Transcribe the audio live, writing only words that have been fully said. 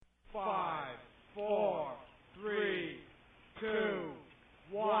5, 4, 3, 2,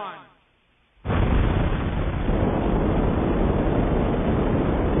 1.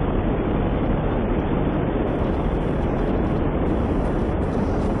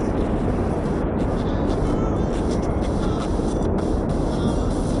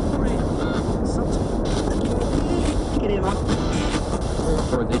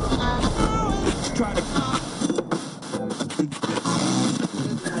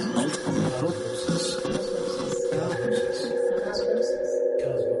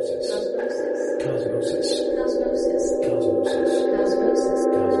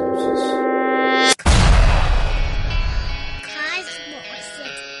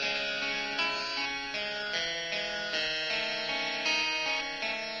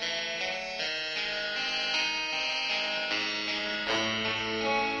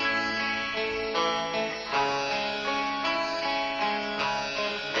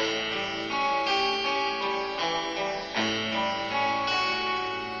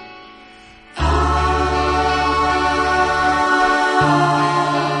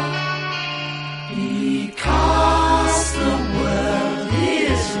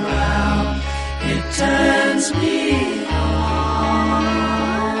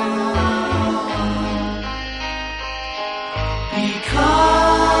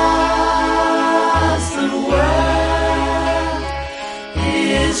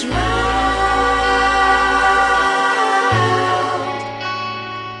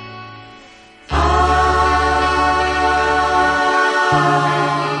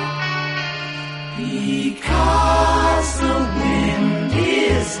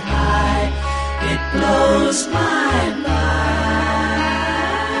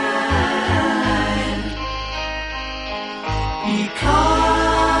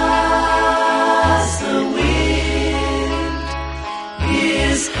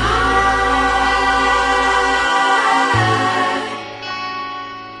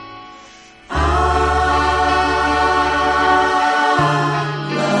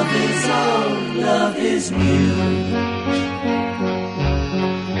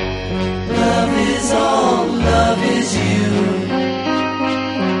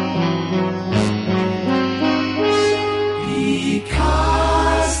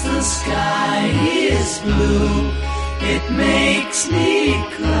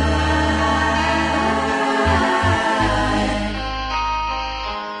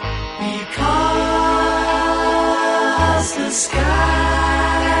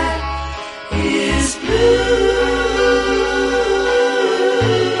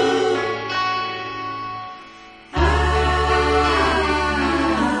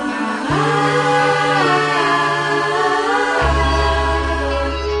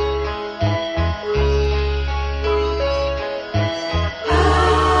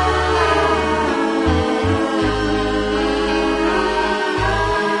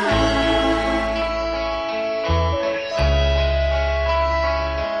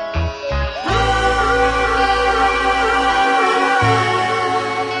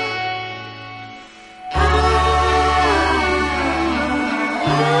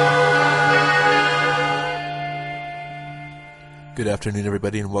 Good afternoon,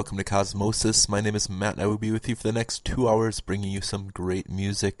 everybody, and welcome to Cosmosis. My name is Matt, and I will be with you for the next 2 hours, bringing you some great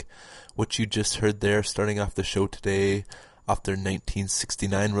music. What you just heard there, starting off the show today, off their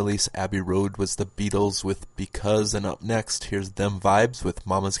 1969 release, Abbey Road, was the Beatles with Because, and up next, here's Them Vibes with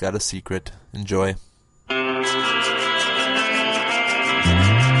Mama's Got a Secret. Enjoy.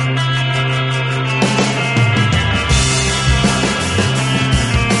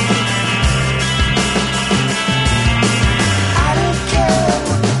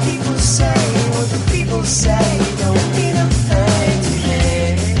 Say don't mean a thing to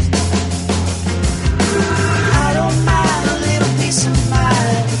me. I don't mind a little peace of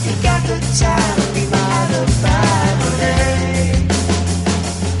mind if you got the time. Be my alibi today.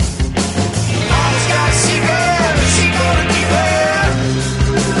 Always got a secret.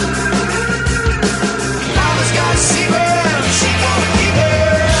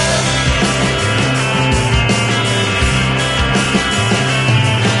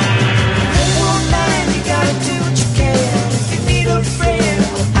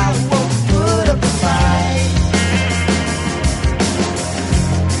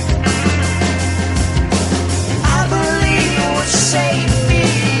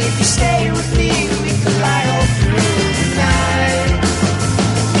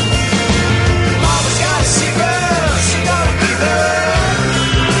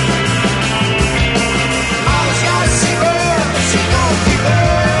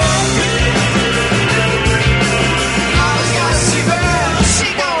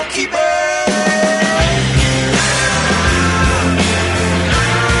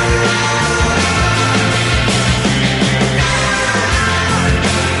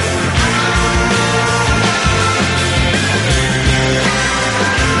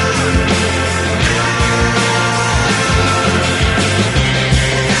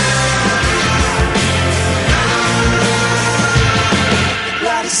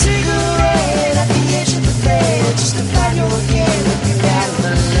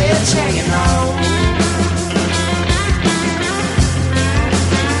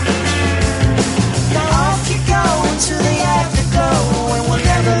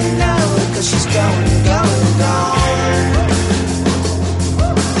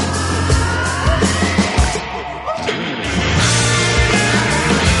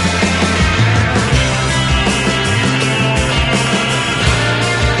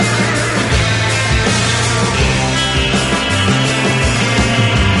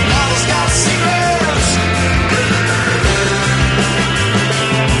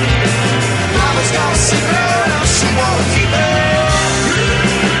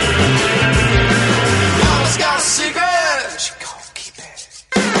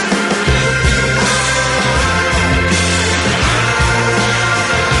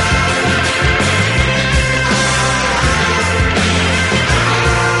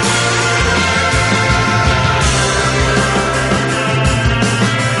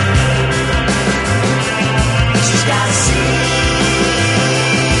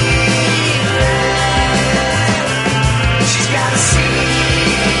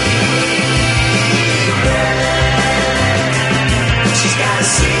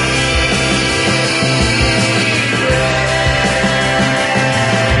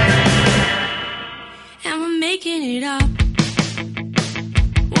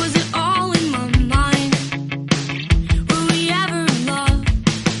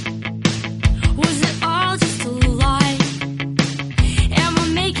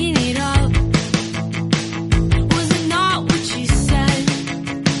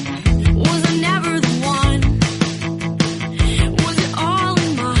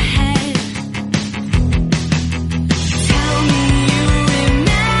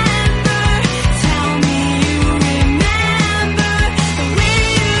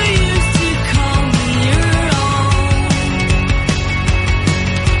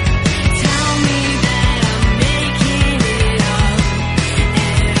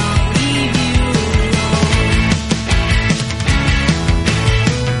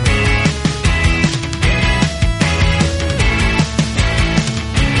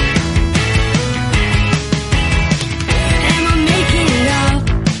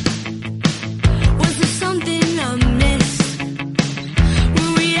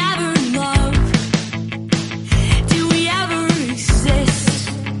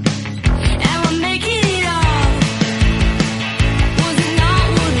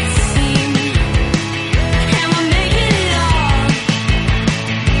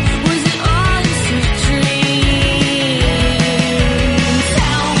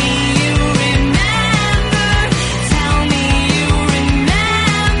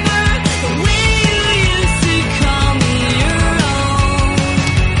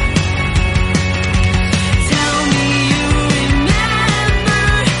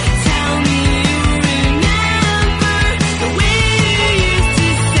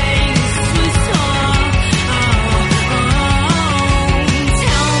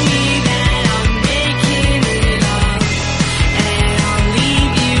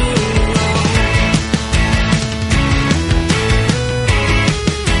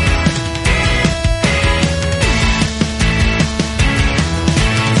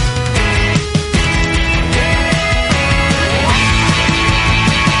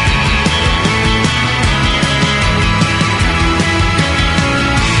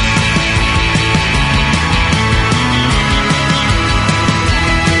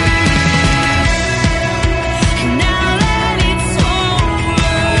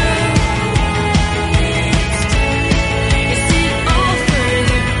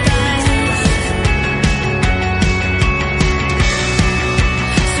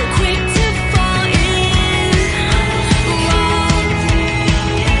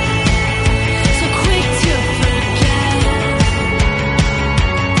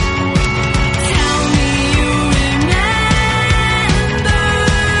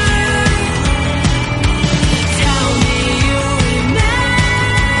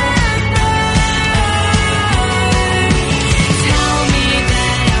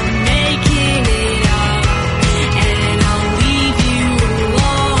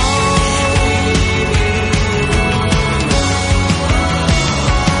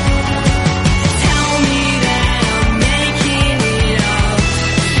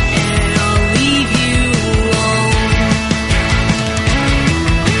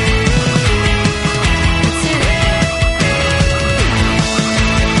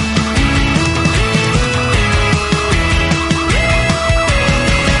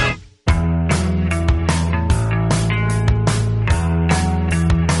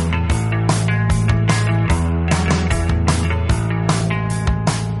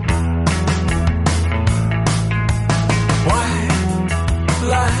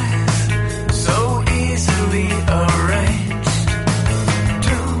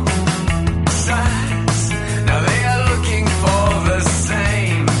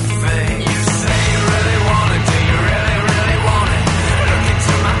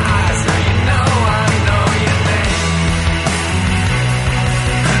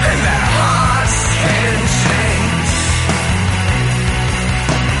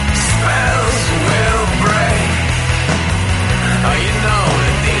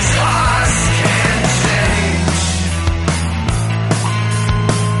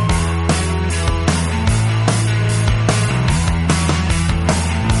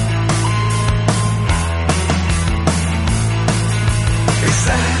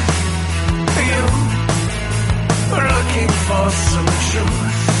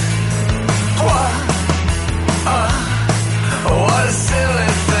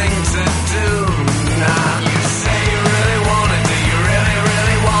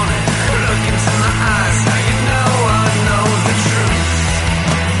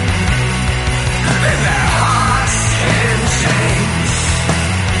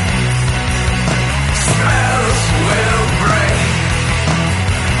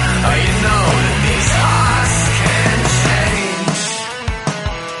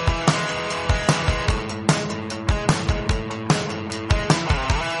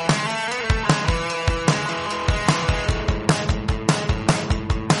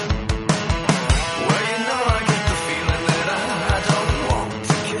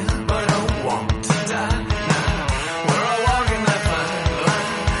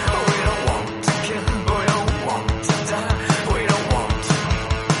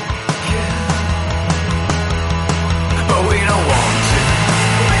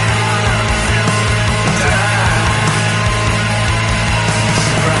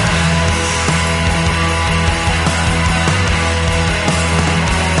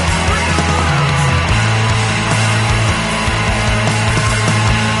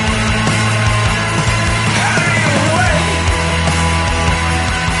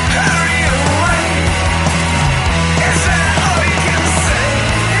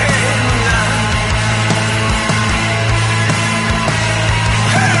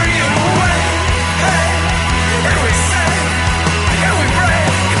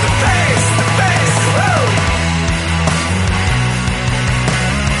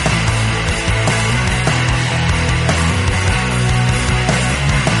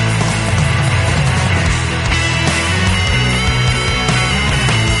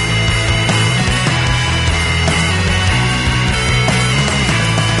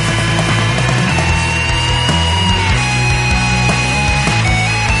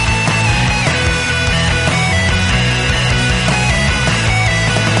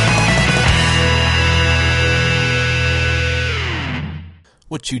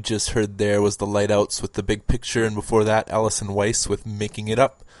 What you just heard there was the Lightouts with The Big Picture, and before that, Allison Weiss with Making It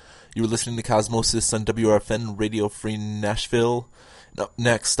Up. You were listening to Cosmosis on WRFN Radio Free Nashville. And up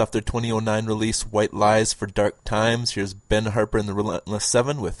next, off their 2009 release, White Lies for Dark Times, here's Ben Harper and the Relentless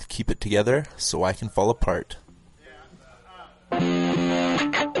Seven with Keep It Together So I Can Fall Apart.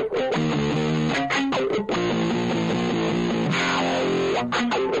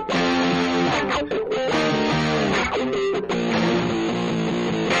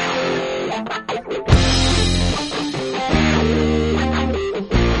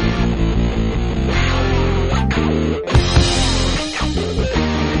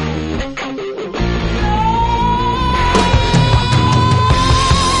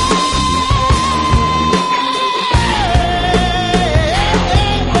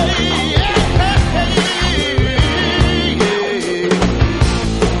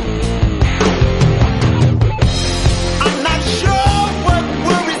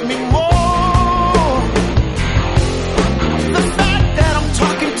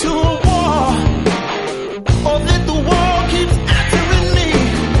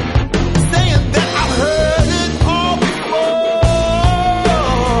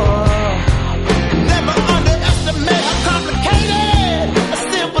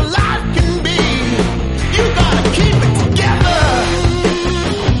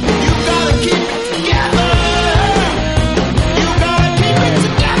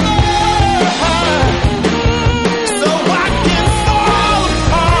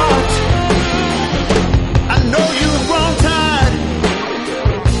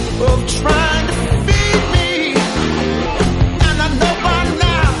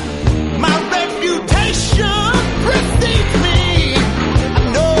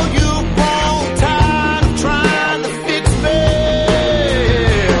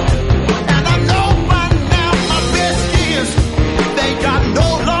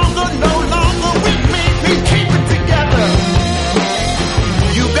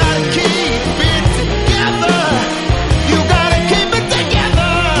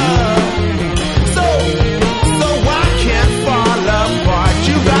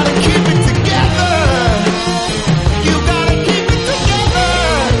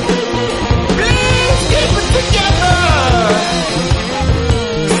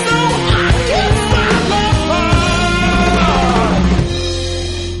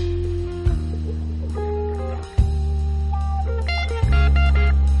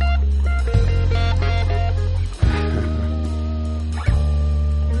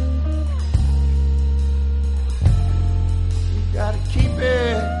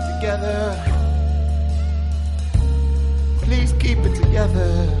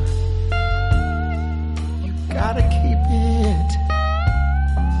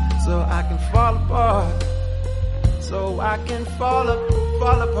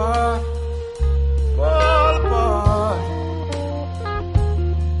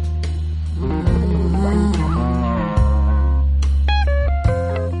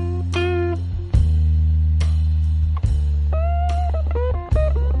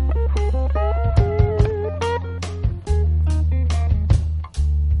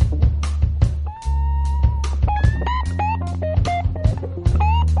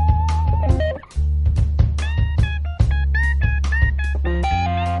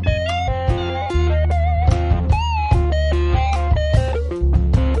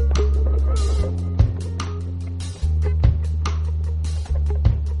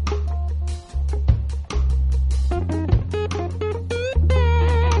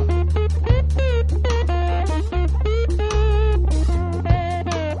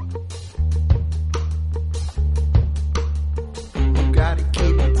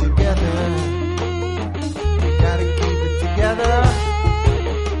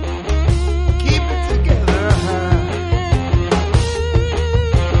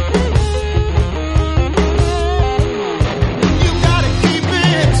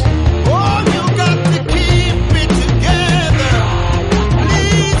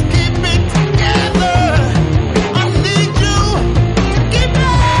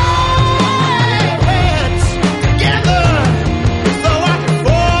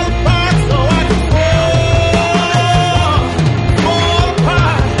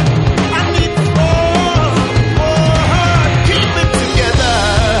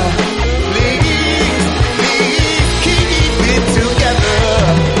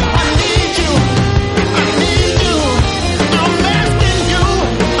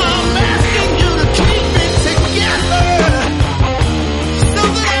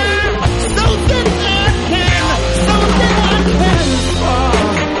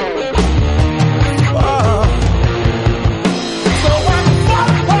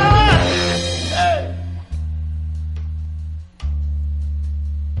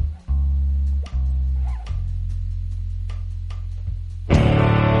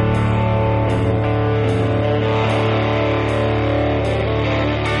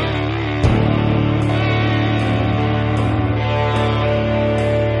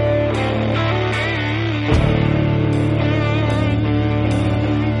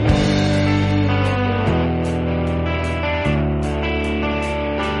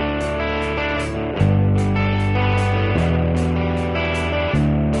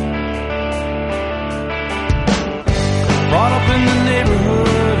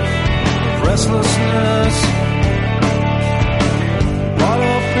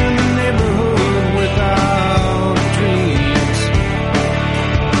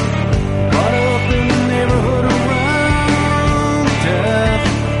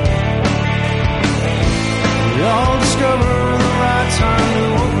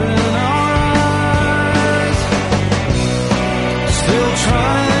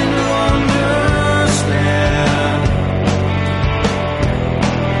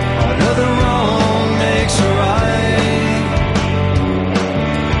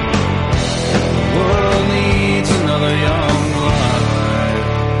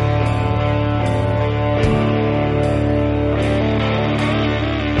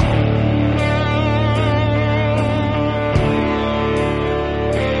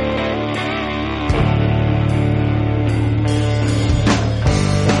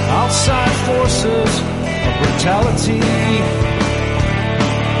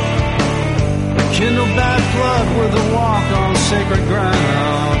 blood with a walk on sacred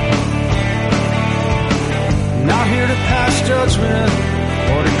ground. Not here to pass judgment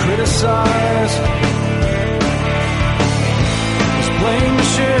or to criticize. Just blame to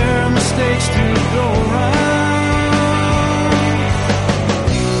share, mistakes to go around.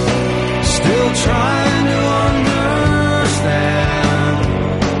 Still trying to understand.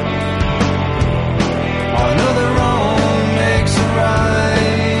 Another wrong makes it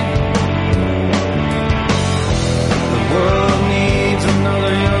right. The world needs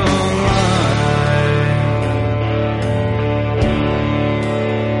another young light.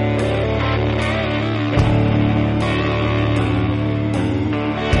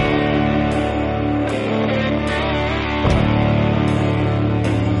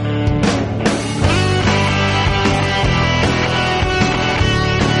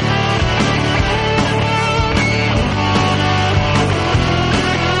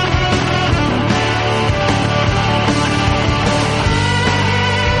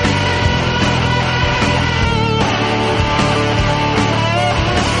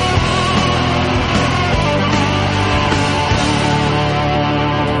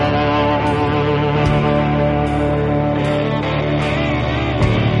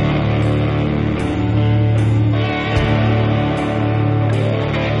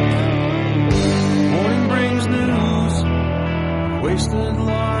 Morning brings news, wasted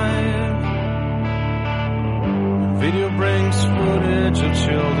life. Video brings footage of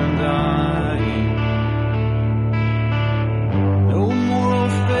children dying. No moral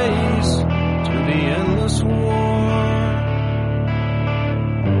face to the endless war.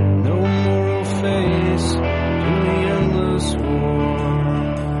 No moral face to the endless war.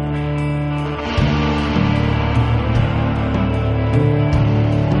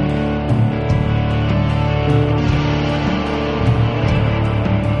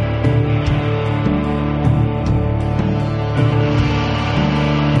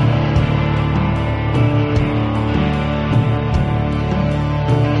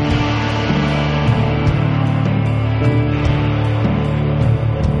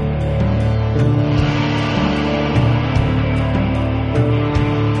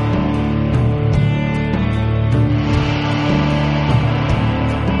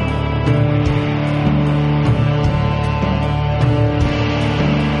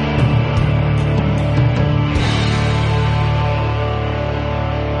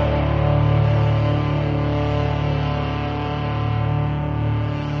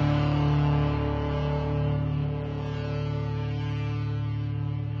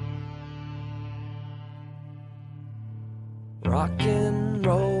 Rockin',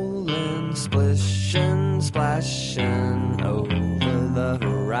 rollin', splishin', splashin' over the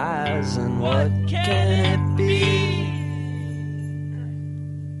horizon. What can it be?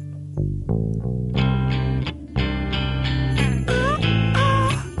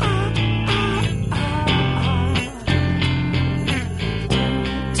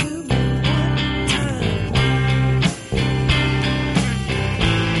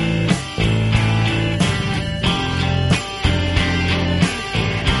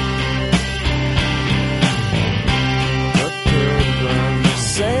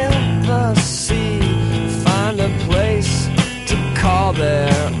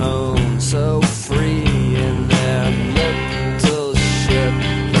 Their own, so free in their little ship,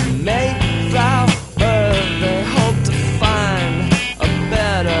 the Mayflower. They hope to find a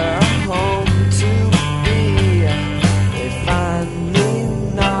better home to be. They finally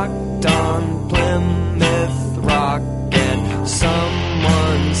knocked on Plymouth Rock, and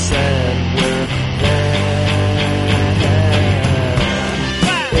someone said we're there.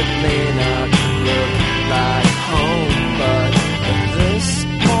 It may not look like home, but at this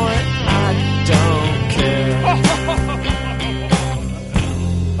point I don't care.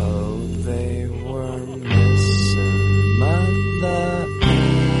 Oh, they were missing Mother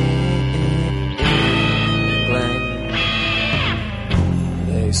England.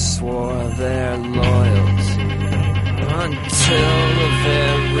 They swore their loyalty until the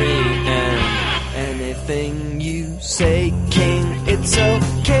very end. Anything you say, King, it's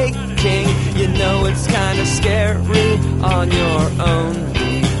okay, King. You know it's kinda scary on your own.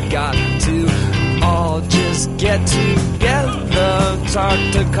 We got to all just get together, talk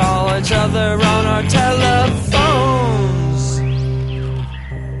to call each other on our telephones.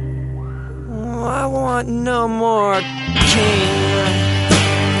 Oh, I want no more king.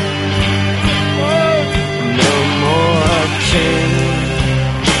 No more king.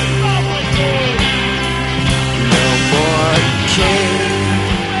 No more king.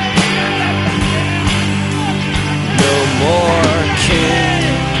 No more king.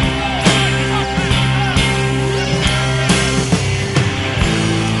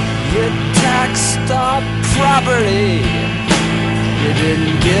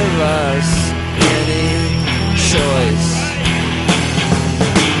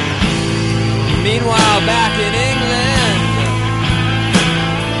 back in England,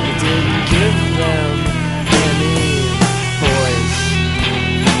 it didn't give them any voice.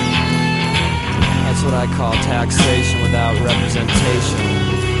 That's what I call taxation without representation.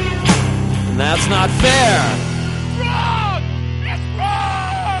 And that's not fair. Wrong! It's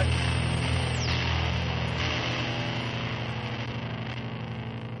wrong!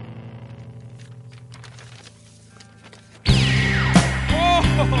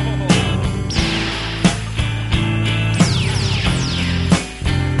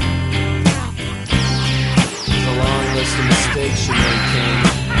 There's a long list of mistakes you made, King.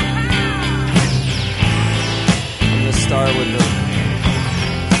 I'm gonna start with the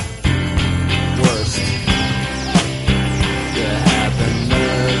worst. You had the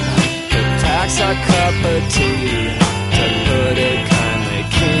nerve to tax our cup of tea. To put it kindly,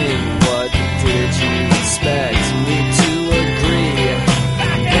 King, what did you expect me to agree?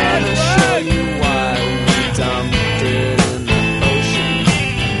 Gotta show you why we dumped it in the ocean.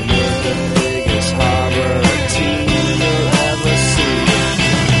 With the biggest harbor of tea you'll ever see.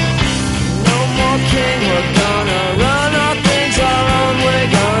 No more King, we're gonna run our things our own way.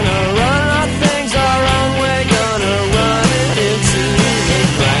 Gonna run our things our own way. Gonna run it into the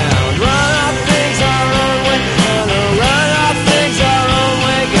ground. Run our things our own way. Gonna run our things our own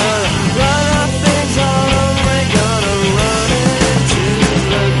way. Gonna run our things our own way. Gonna run it into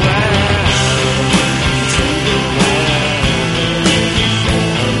the ground. To the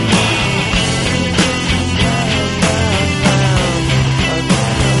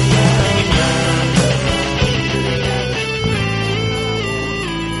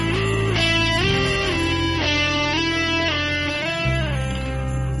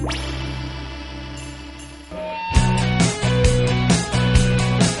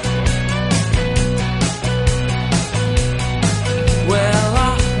Well, I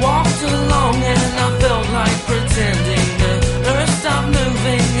walked along and I felt like pretending the earth stopped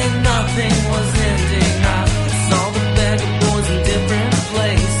moving and nothing was ending. I saw the beggar boys in different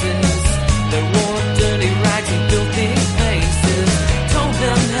places. They wore dirty rags and filthy faces. Told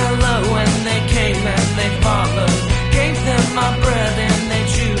them hello and they came and they followed. Gave them my bread and they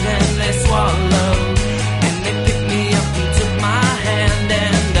chewed and they swallowed. And they picked me up and took my hand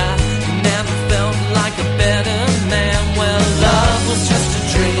and I never felt like a better man. Well, love was just a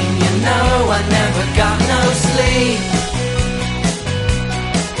dream, you know, I never got no sleep.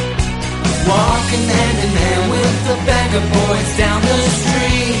 Walking hand in hand with the beggar boys down the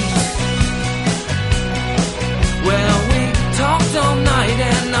street. Well, we talked all night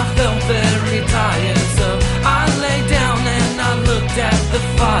and I felt very tired, so I lay down and I looked at the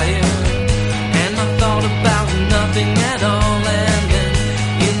fire. And I thought about nothing at all, and then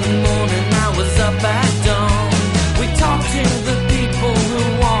in the morning I was up at dawn. We talked to the people who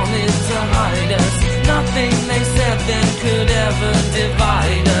wanted to hide us. Nothing they said then could ever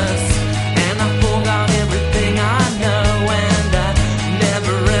divide us. And I forgot everything I know, and I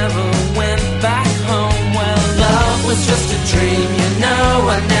never ever went back home. Well, love was just a dream, you know,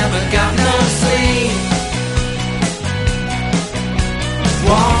 I never got no sleep.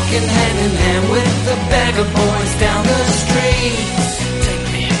 Walking hand in hand with the beggar boys down the street. Take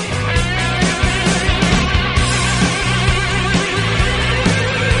me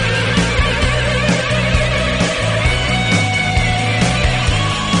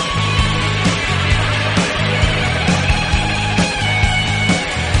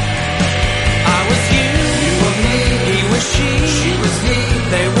I was you, you were me, he was she was he,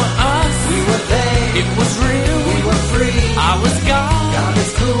 they were us, we were they, it was real, we were free, I was God, God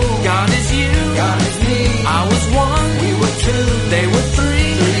is cool, God is you, God is me, I was one, we were two, they were three,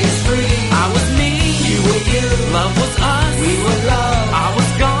 three is free, I was me, you were you, love was us, we were love, I was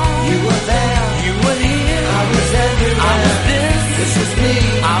gone, you were there, you were here, I was everywhere, I was this was me,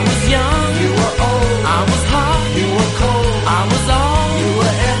 I was young, you were old, I was hot, you were cold, I was all, you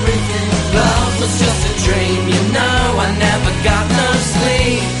were everything. Love was just a dream, you know, I never got no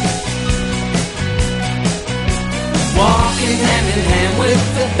sleep. Walking hand in hand with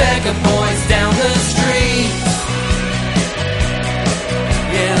the beggar boys down the street.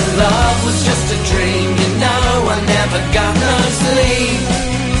 Yeah, love was just a dream, you know, I never got no sleep.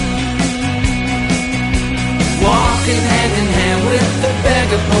 Walking hand in hand with the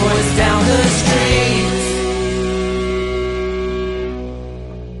beggar boys down the street.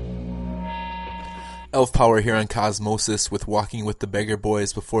 Elf Power here on Cosmosis with Walking with the Beggar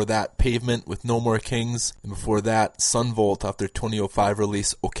Boys. Before that, Pavement with No More Kings. And before that, Sunvolt off their 2005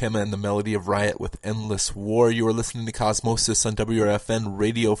 release, Okema and the Melody of Riot with Endless War. You are listening to Cosmosis on WRFN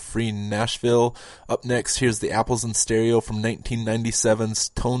Radio Free Nashville. Up next, here's the Apples in Stereo from 1997's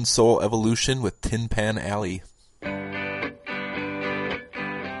Tone Soul Evolution with Tin Pan Alley.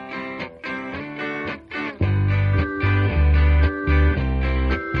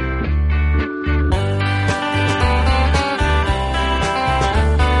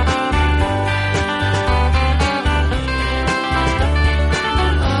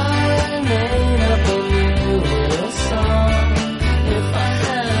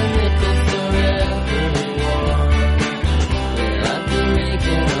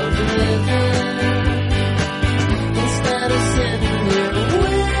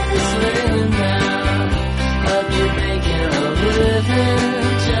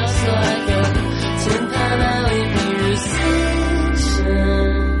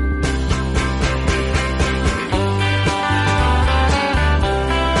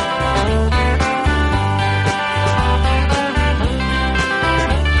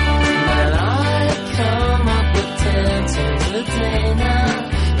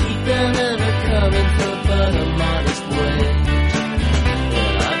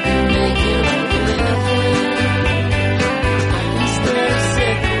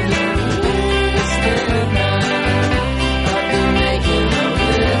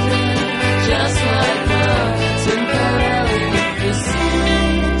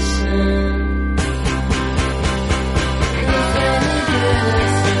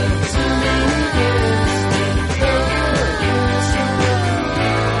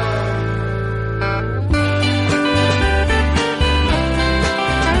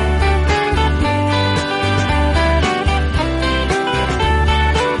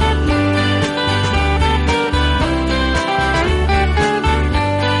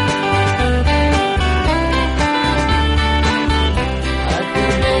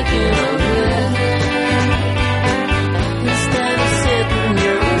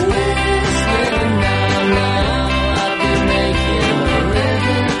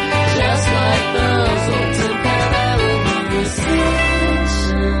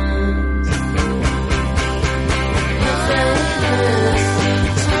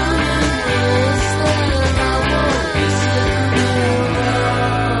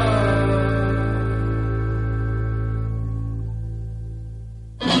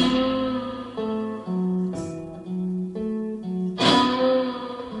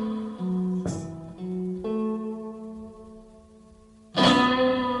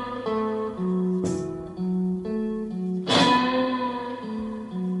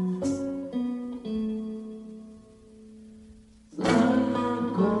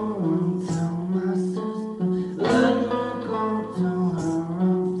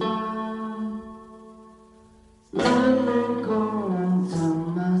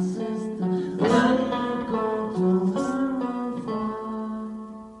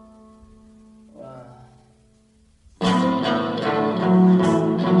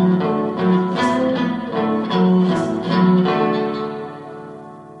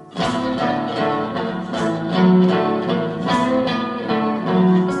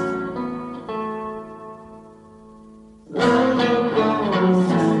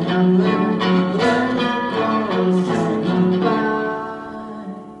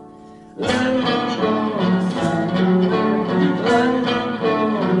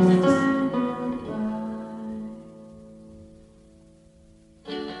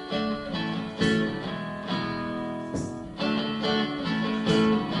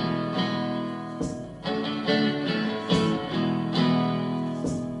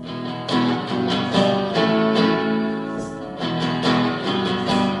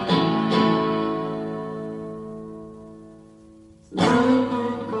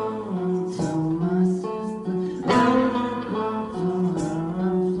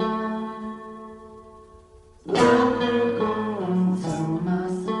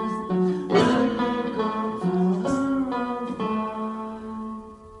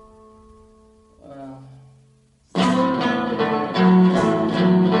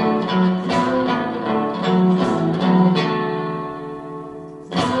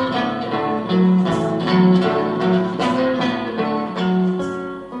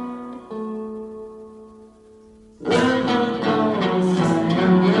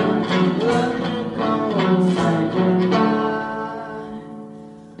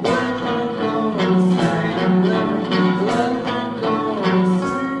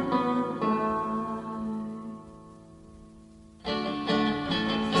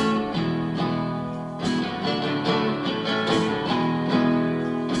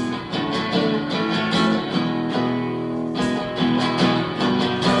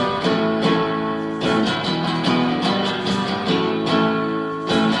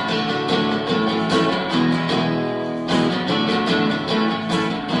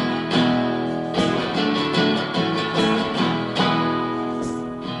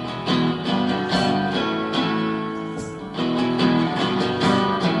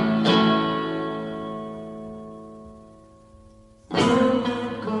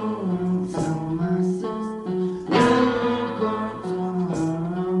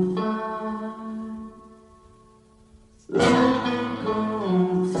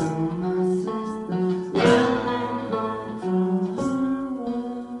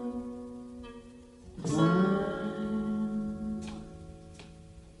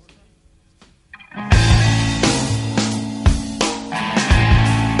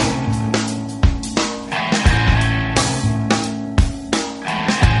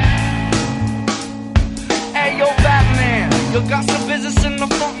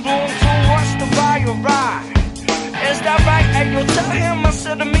 potato. Tell him I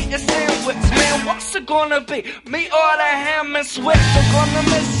said to meet a sandwich. Man, what's it gonna be? Me or the ham and switch? You're gonna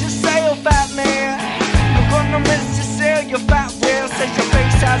miss your sale, fat man. You're gonna miss your sale, you fat whale. Says your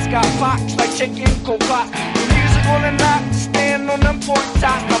face has got pox like chicken cold pot. The music gonna knock, stand on them pork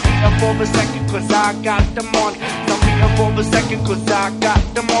tops. I'll be up for a second cause I got them on. I'll be up for a second cause I got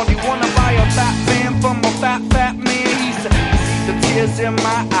them on. You wanna buy a fat fan from a fat man? He said, see the tears in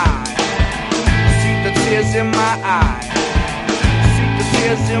my eyes. See the tears in my eyes. See the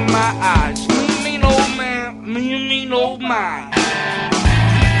tears in my eyes. Mean old man, mean old man.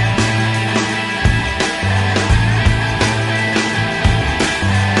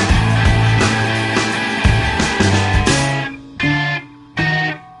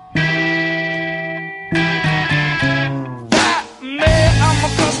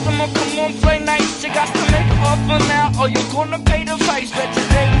 Come on, play nice. You got to make an offer now, or you're gonna pay the price. Bet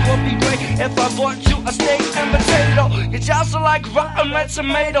today would be great if I bought you a steak and potato. Your jobs are like rotten red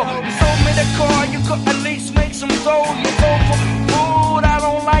tomato. You sold me the car, you could at least make some dough. You go for food, I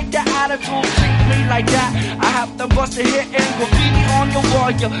don't like that attitude. Treat me like that, I have to bust a hit and graffiti on your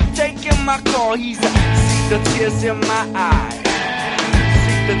wall. You're taking my call. He said, see the tears in my eyes.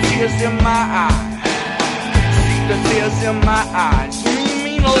 See the tears in my eyes. See the tears in my eyes.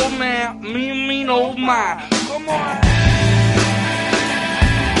 Mean old man, mean old man. Come on.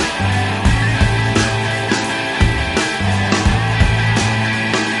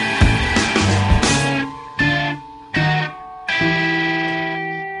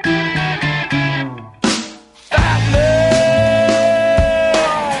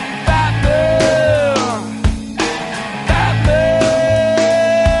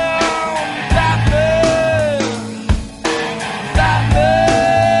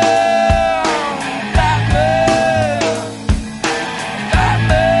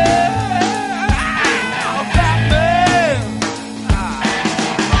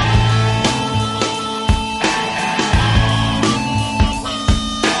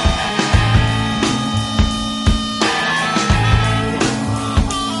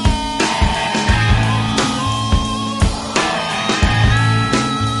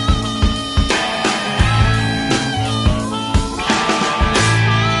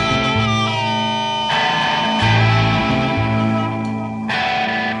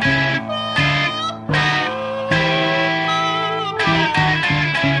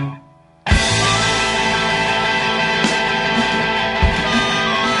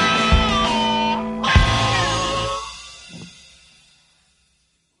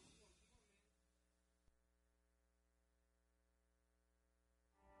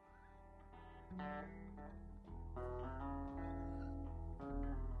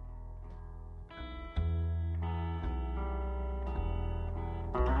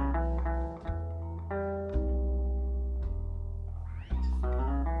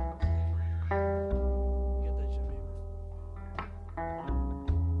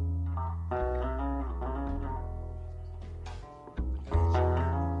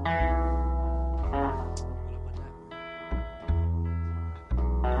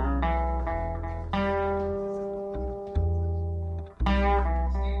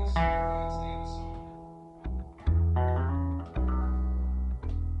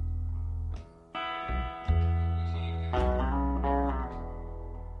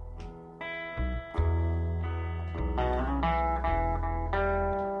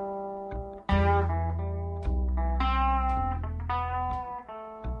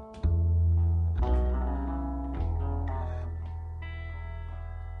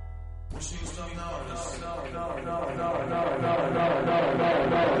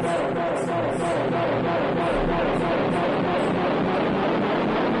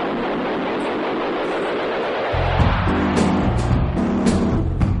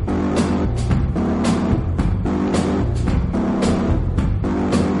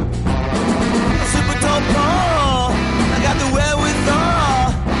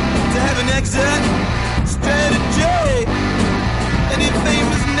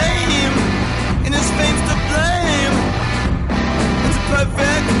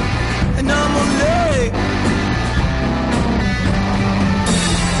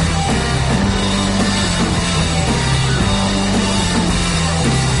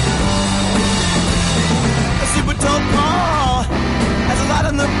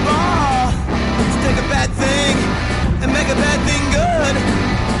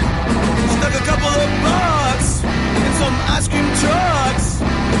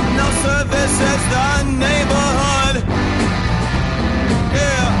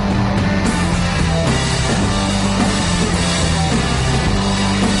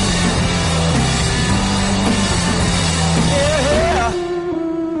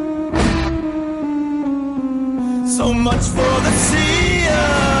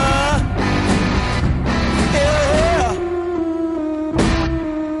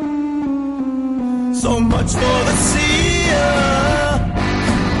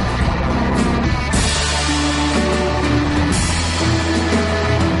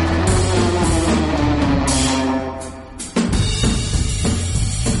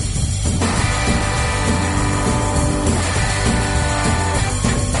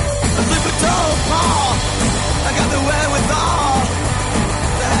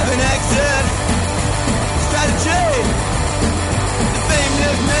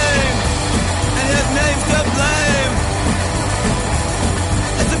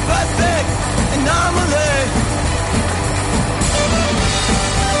 anomaly.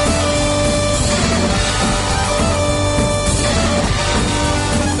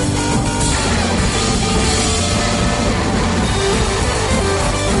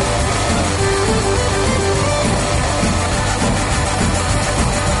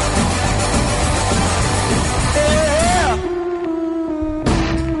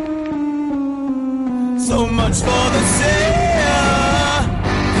 So much for the sale.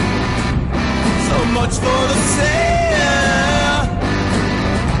 So much for the sale.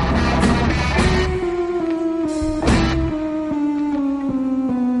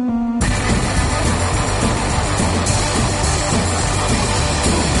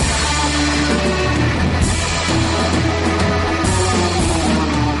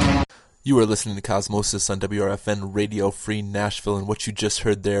 You are listening to Cosmosis on WRFN Radio Free Nashville, and what you just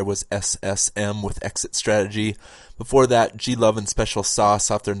heard there was SSM with Exit Strategy. Before that, G-Love and Special Sauce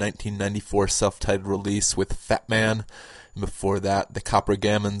off their 1994 self-titled release with Fat Man. And before that, the Copper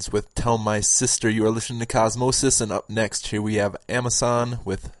Gammons with Tell My Sister. You are listening to Cosmosis, and up next here we have Amazon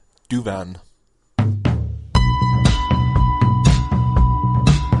with Duvan.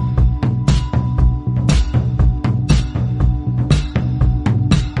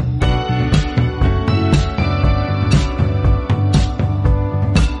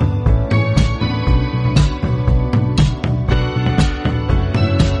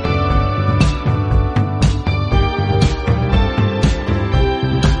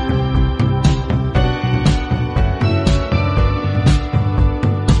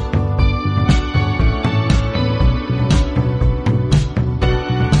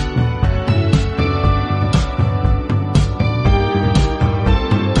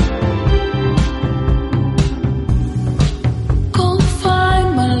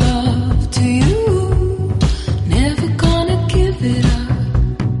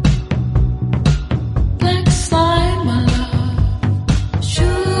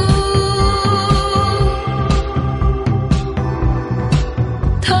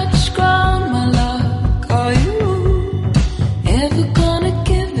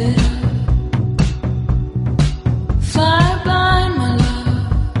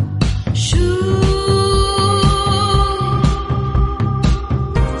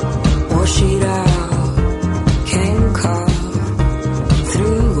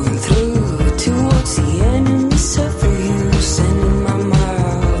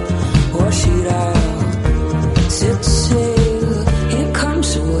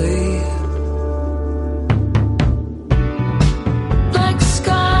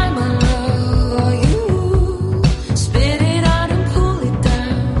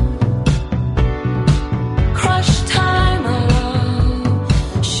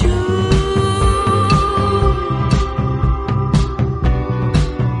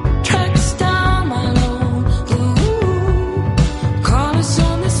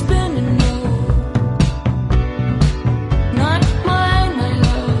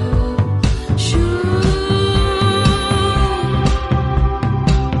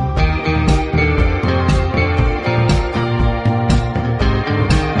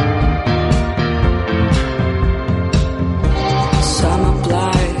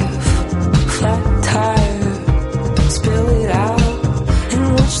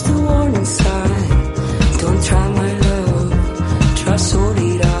 Try my love, try sort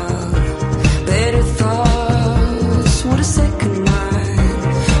it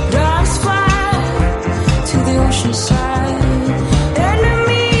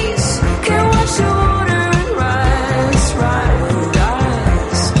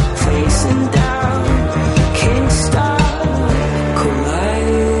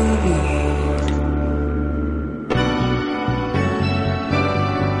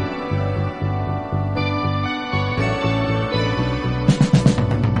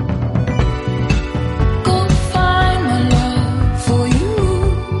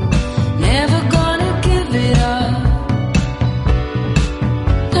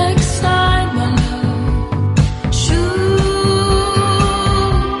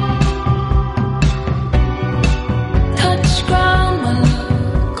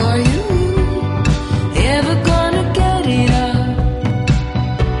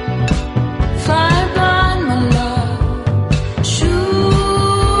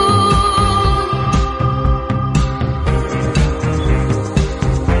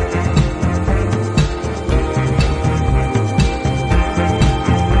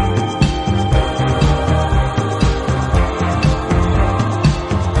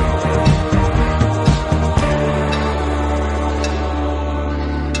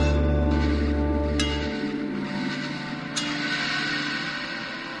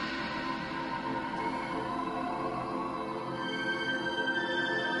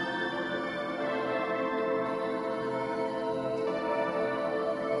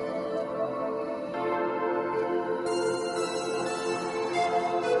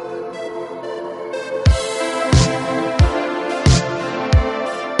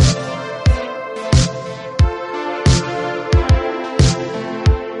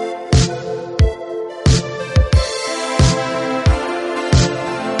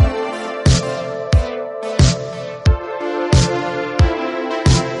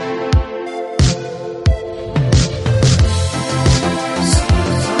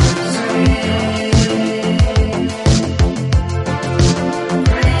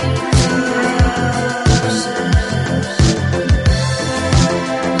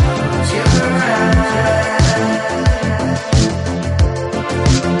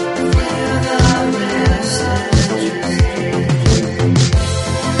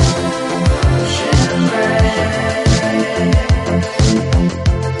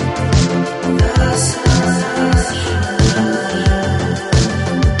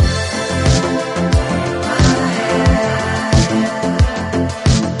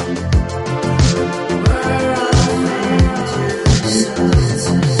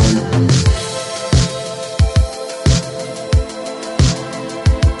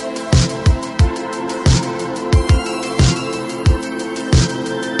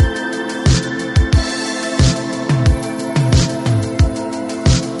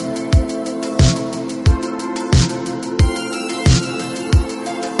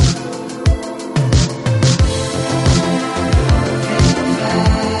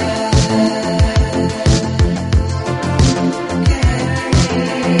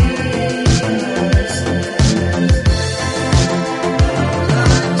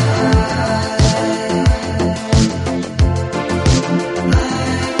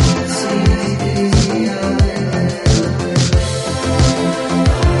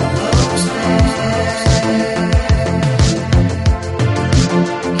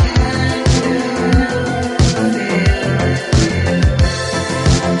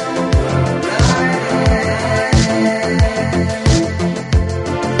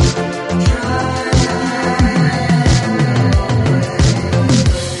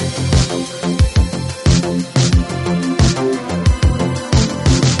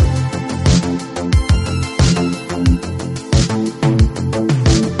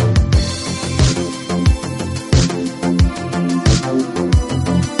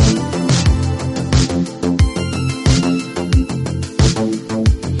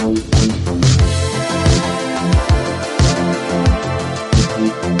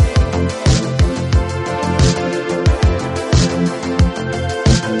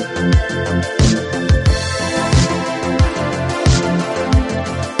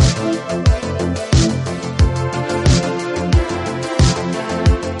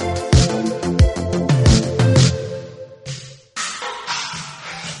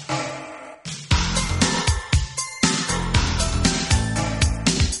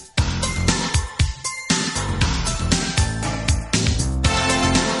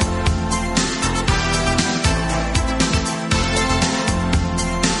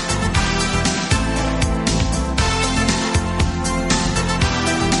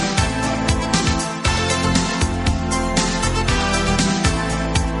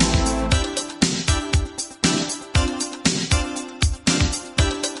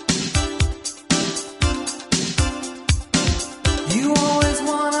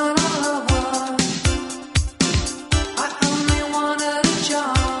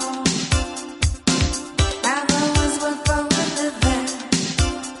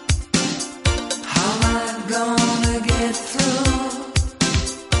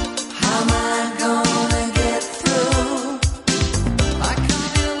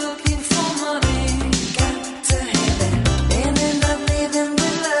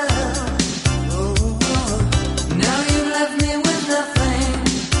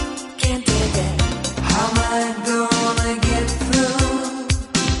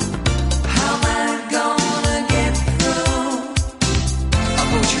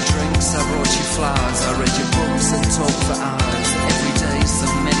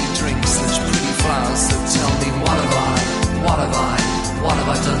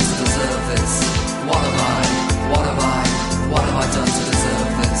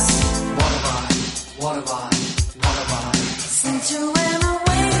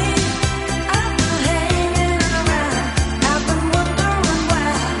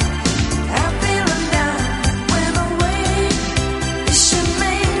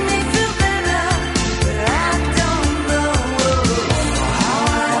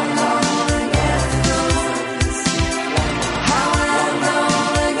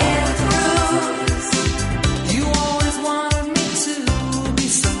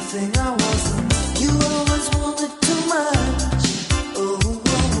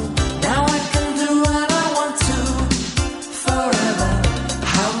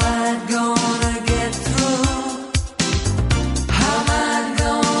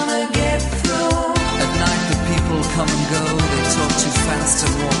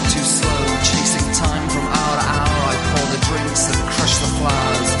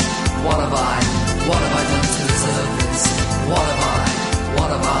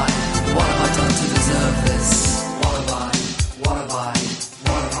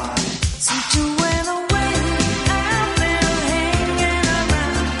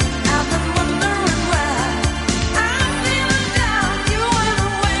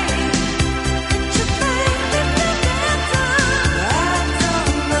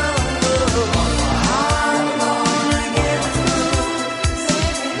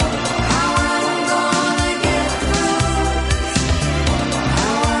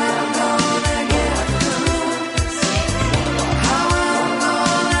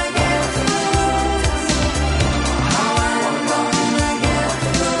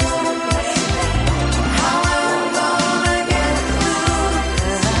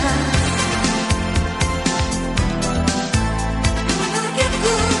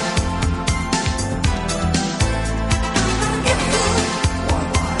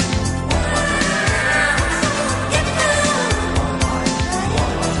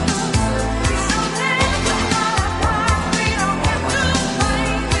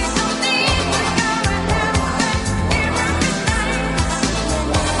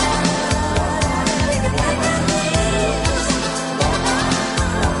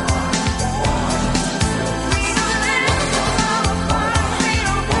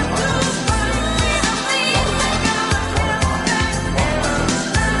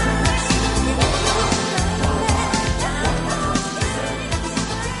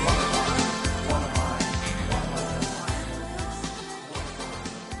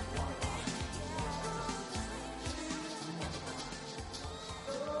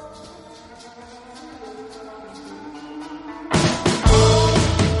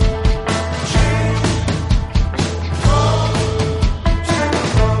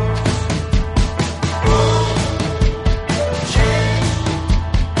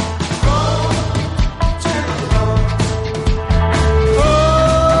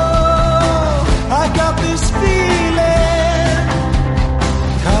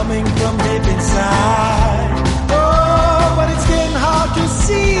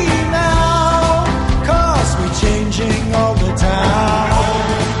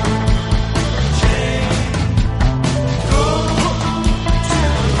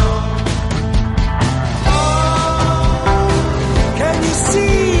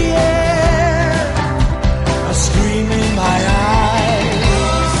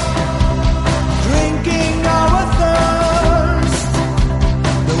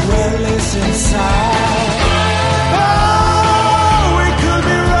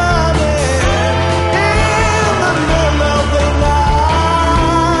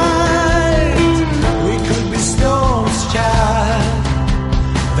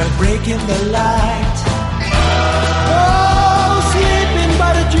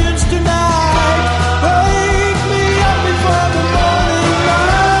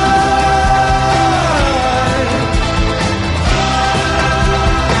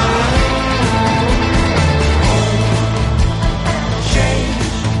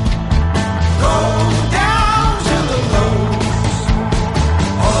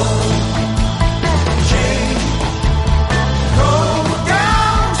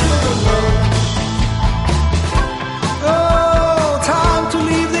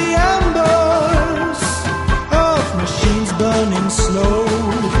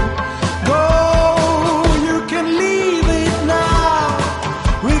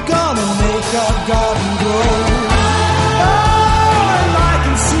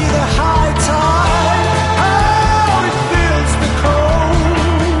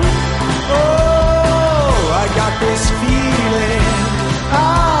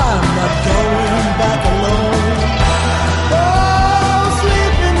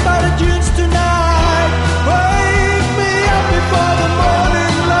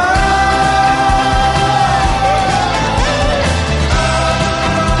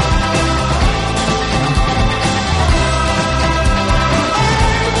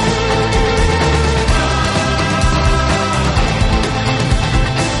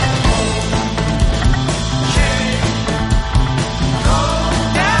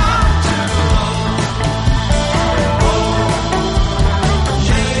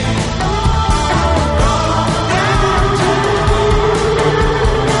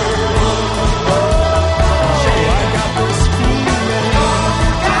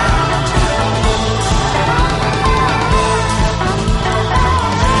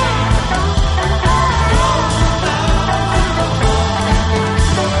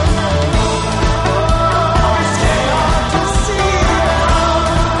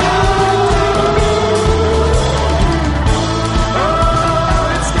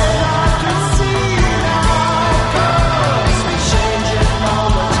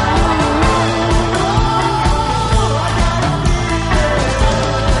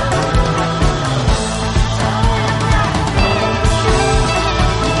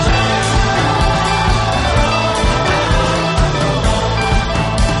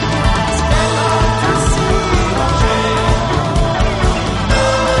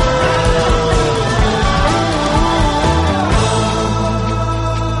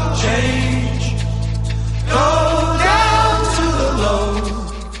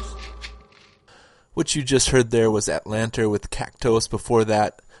What you just heard there was Atlanta with Cactos. Before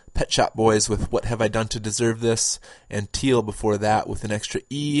that, Pet Shop Boys with What Have I Done to Deserve This? And Teal before that with an extra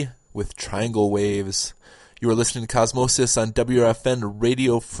E with Triangle Waves. You are listening to Cosmosis on WRFN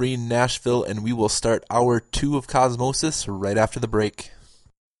Radio Free Nashville, and we will start hour 2 of Cosmosis right after the break.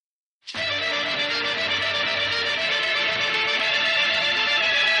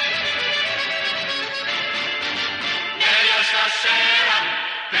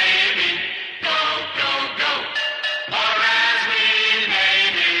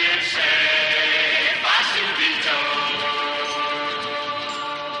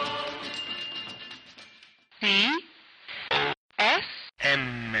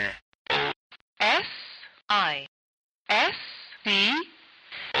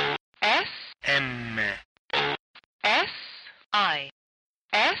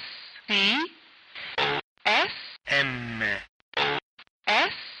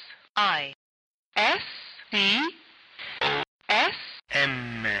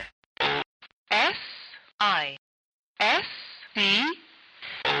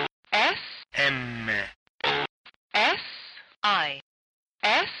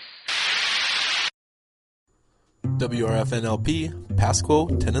 WRFN-LP, Pasco,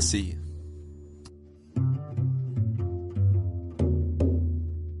 Tennessee.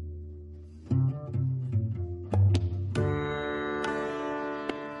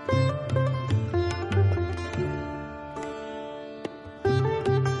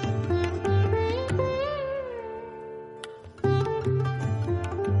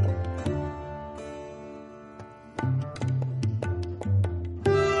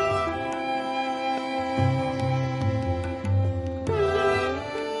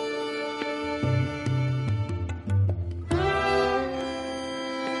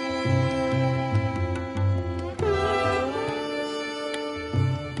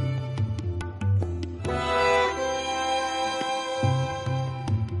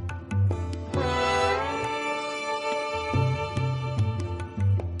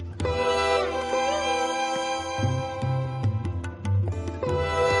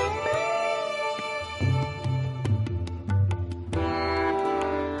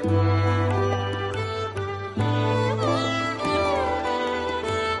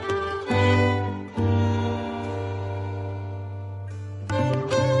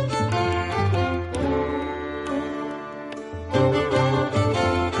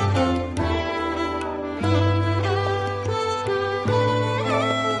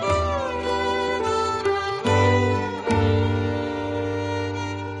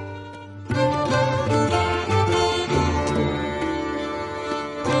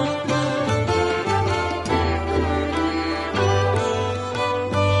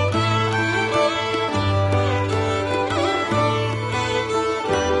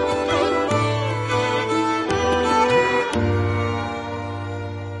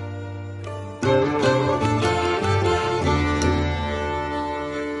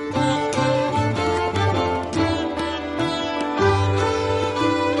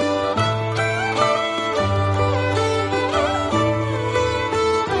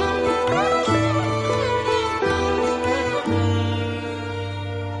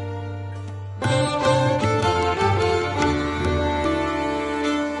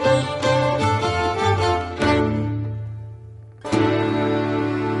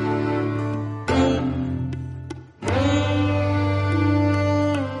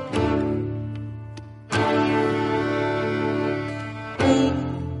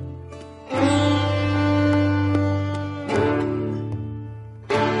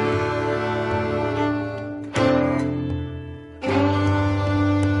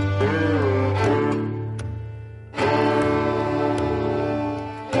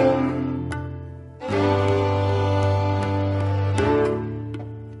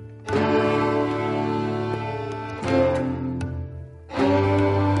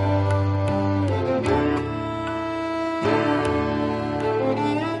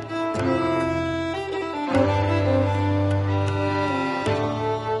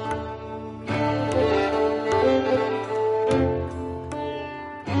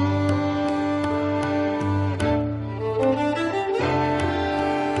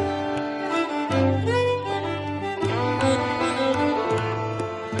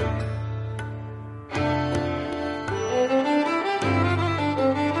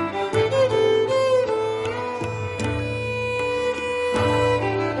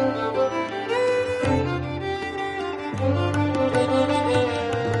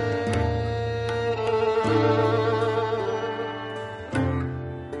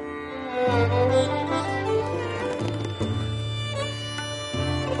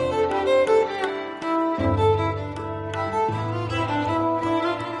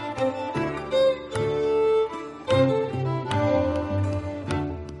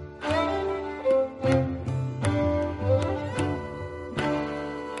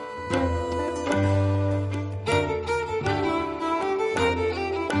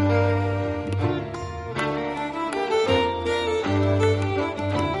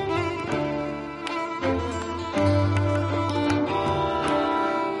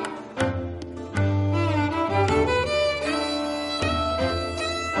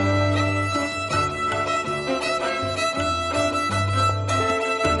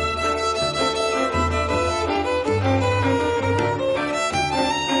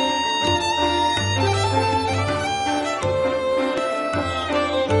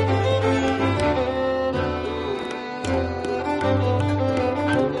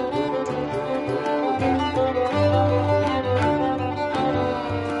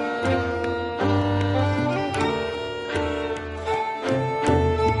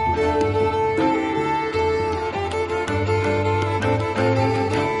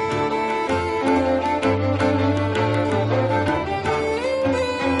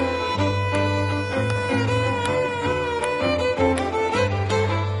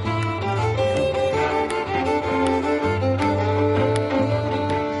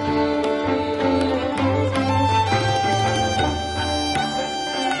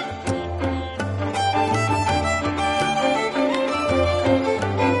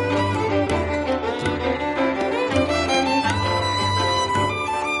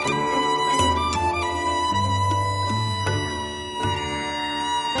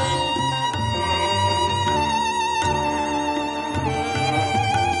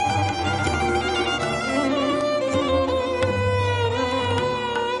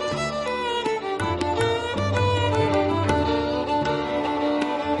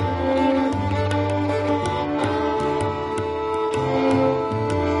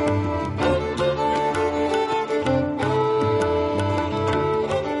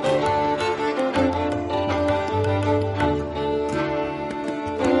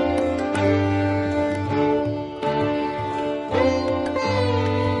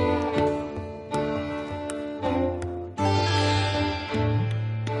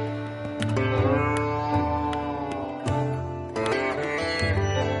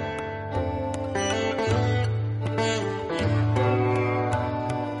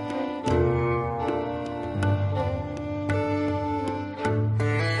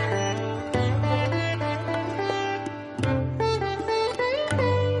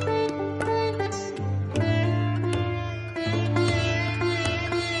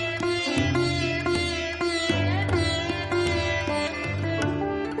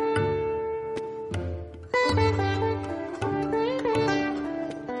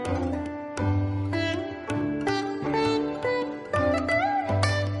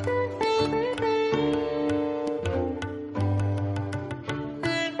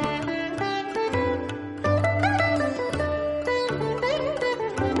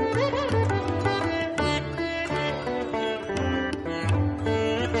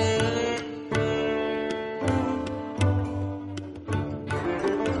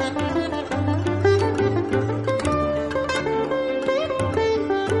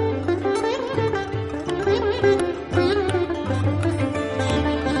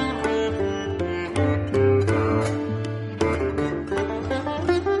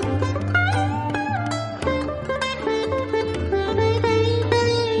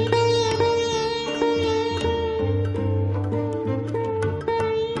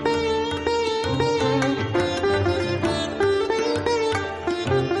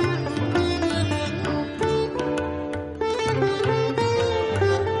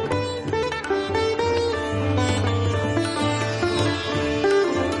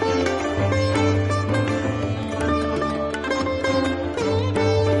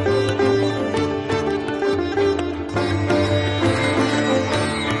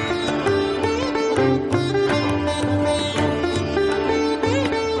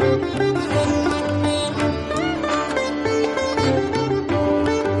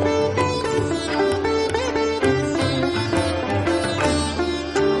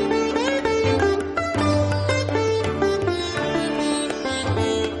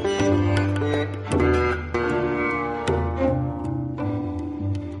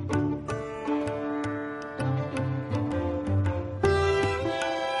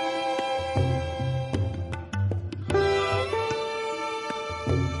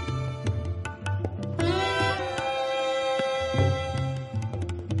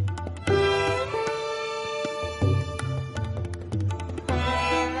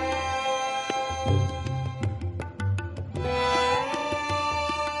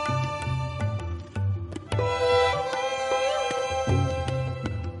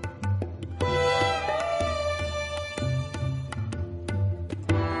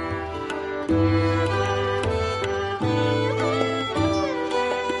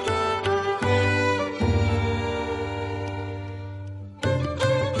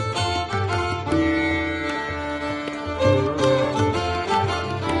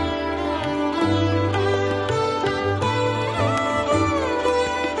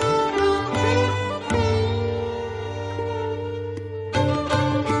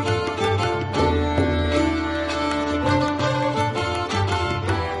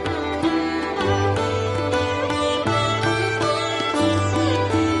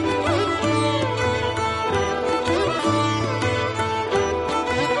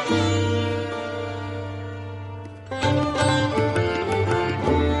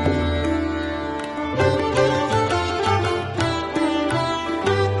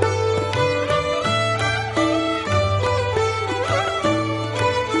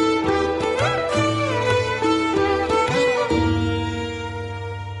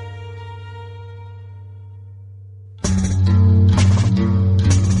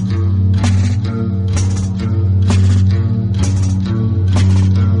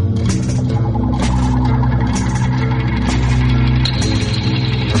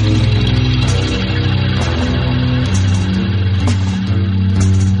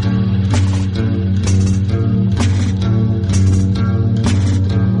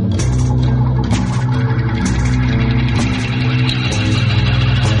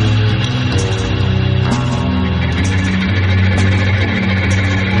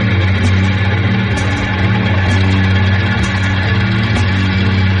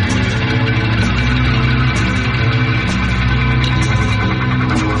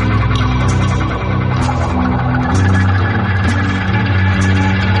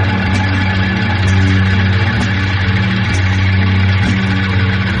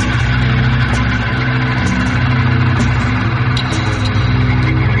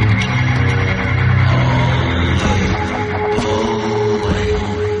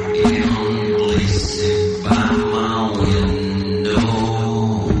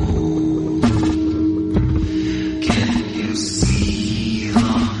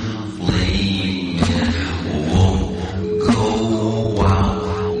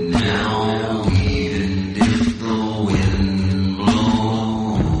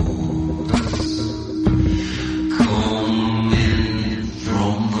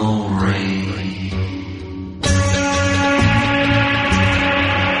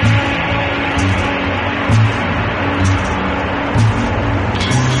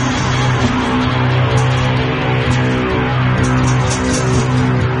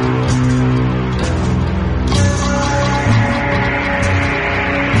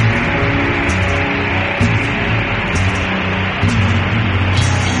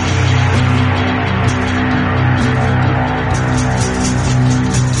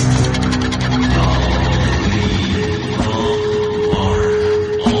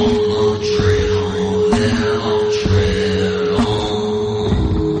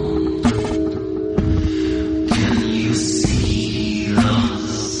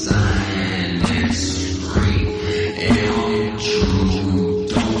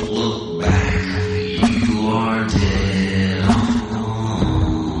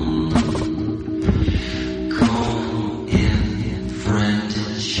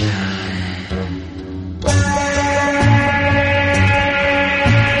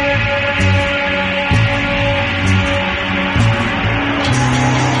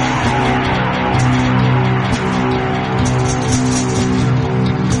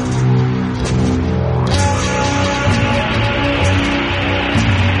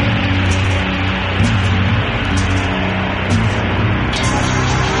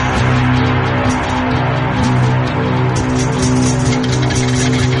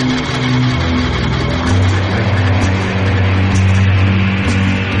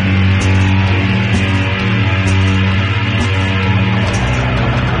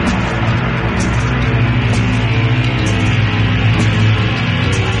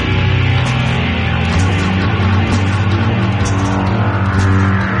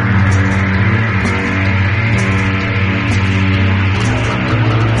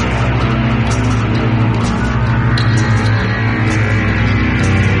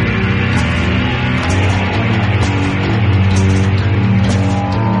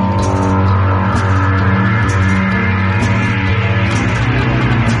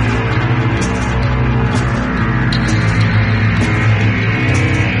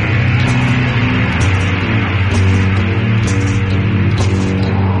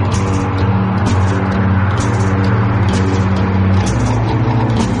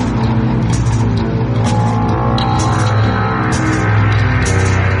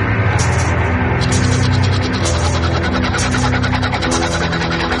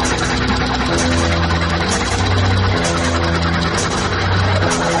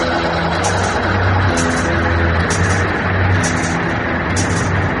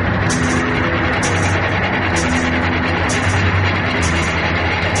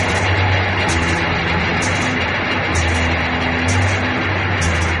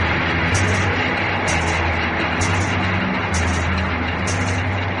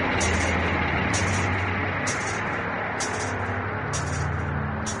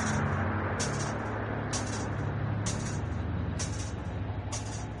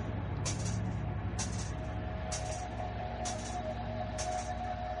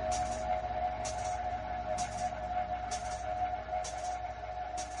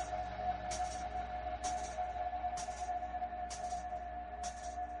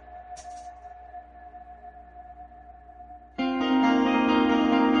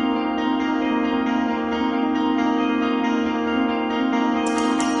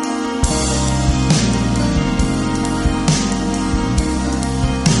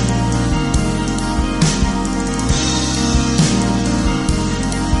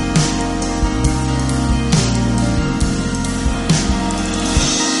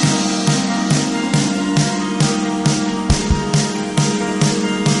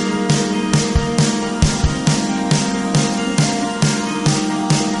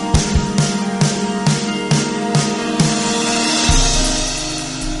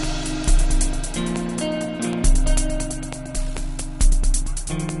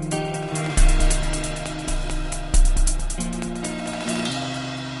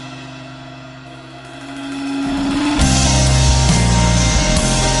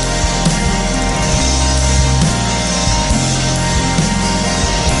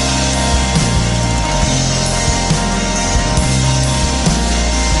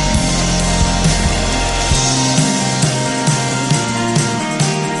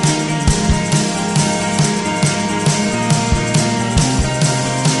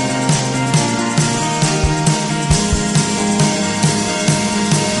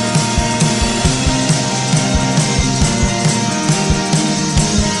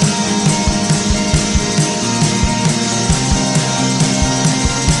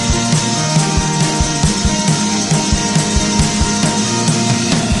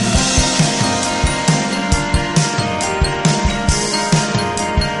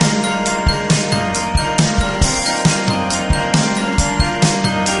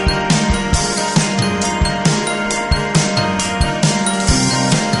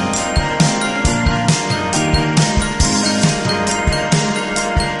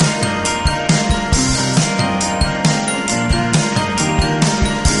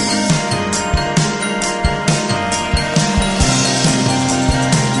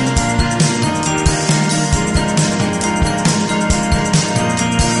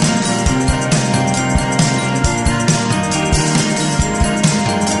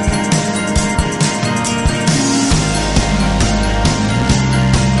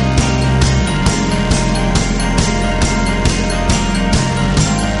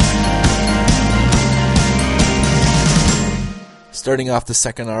 Starting off the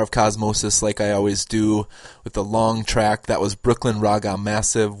second hour of Cosmosis, like I always do, with the long track. That was Brooklyn Raga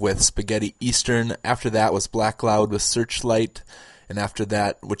Massive with Spaghetti Eastern. After that was Black Cloud with Searchlight. And after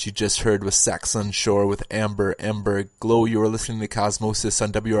that, what you just heard was Saxon Shore with Amber Ember Glow. You were listening to Cosmosis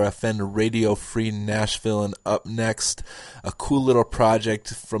on WRFN Radio Free Nashville. And up next, a cool little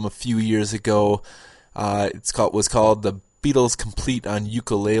project from a few years ago. It was called The Beatles Complete on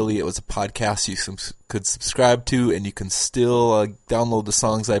Ukulele. It was a podcast you could subscribe to, and you can still download the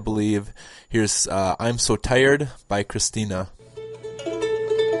songs, I believe. Here's I'm So Tired by Christina.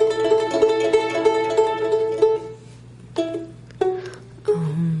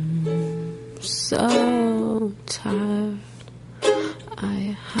 So tired,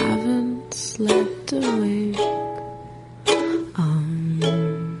 I haven't slept a wink.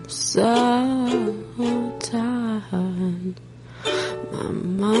 I'm so tired, my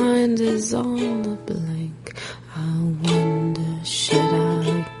mind is on the blink. I wonder, should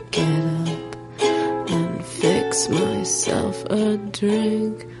I get up and fix myself a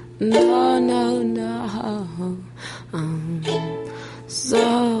drink? No, no, no, I'm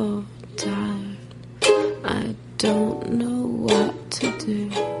so tired, I don't know what to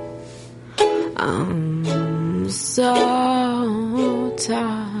do. I'm so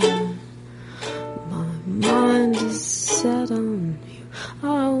tired, my mind is set on you.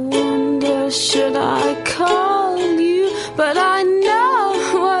 I wonder, should I call you? But I know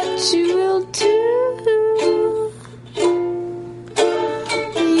what you will do.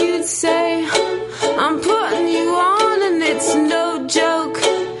 You'd say, I'm putting you on and it's no joke.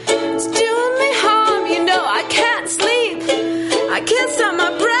 It's doing me harm, you know I can't sleep. I can't stop my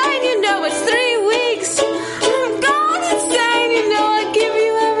brain, you know it's 3 weeks. I'm gone insane, you know I give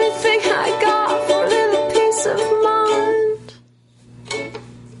you everything I got for a little peace of mind.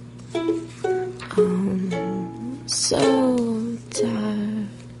 I'm so tired,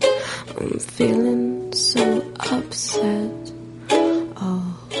 I'm feeling so upset.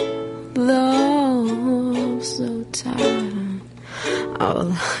 Although I'm so tired, I'll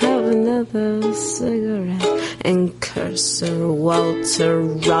have another cigarette and curse Sir Walter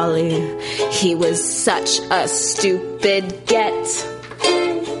Raleigh. He was such a stupid get.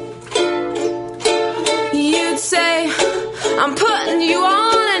 You'd say, I'm putting you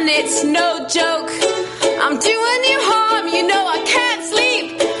on and it's no joke. I'm doing you harm, you know I can't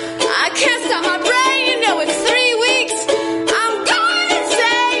sleep. I can't stop my brain, you know it's 3 weeks. I'm going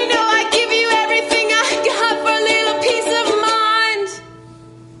insane, you know I give you everything I got for a little peace of mind.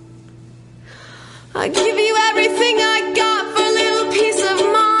 I give you everything I got for a little peace of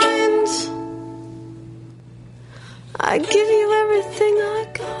mind. I give you everything I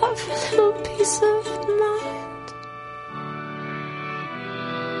got for a little peace of mind.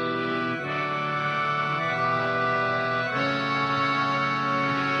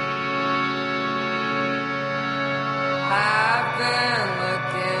 I've been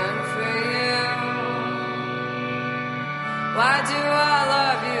looking for you. Why do I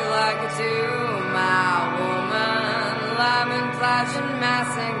love you like I do, my woman? Lemon clad and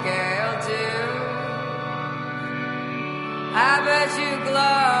Massingale do. I bet you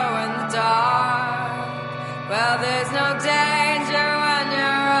glow in the dark. Well, there's no danger when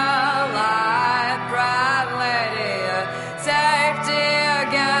you're alive, bright lady. Safety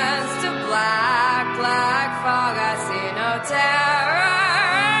against a black, black fog. I see no terror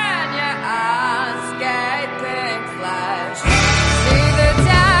in your escaping flesh. See the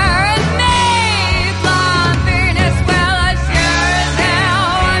terror in me, blonde Venus. Well, I sure as hell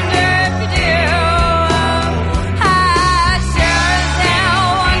wonder if you do. I sure as hell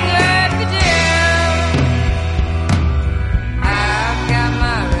wonder if you do. I've got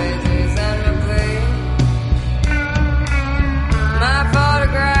my razors and my blade, my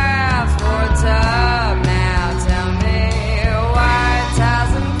photographs for a tub. Now tell me, white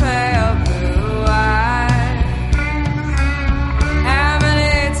towels and pale blue eyes. How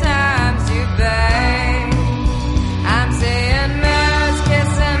many times you bathe? I'm seeing mirrors,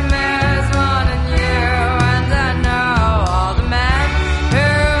 kissing mirrors, wanting you. And I know all the men who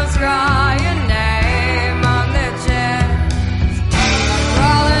scrawl your name on their chest.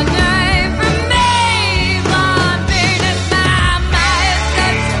 Scrawl a name for me, blonde Venus. My is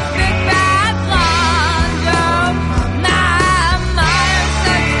such a big bad blonde. Oh, my is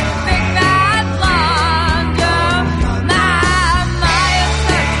such a big bad blonde. Oh, my is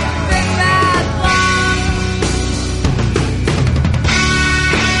such a big bad blonde.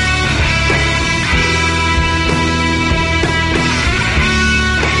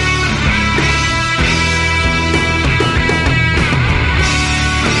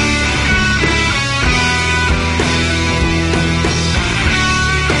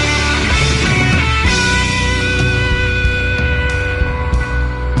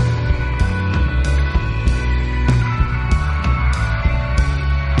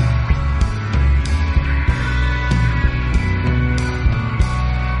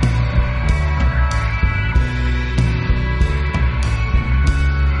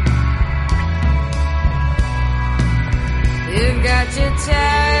 You've got your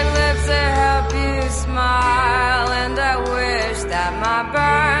tight lips that help you smile, and I wish that my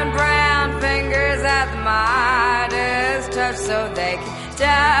burned brown fingers at the Midas touch so they can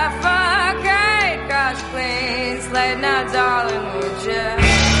defecate. Gosh, clean slate now, darling, would you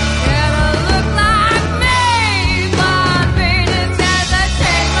ever look like me, blonde Venus, as I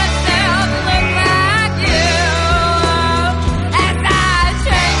change myself to look like you? As I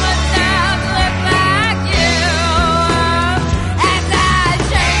change myself to look like you. As I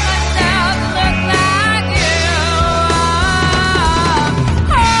change myself to look like you.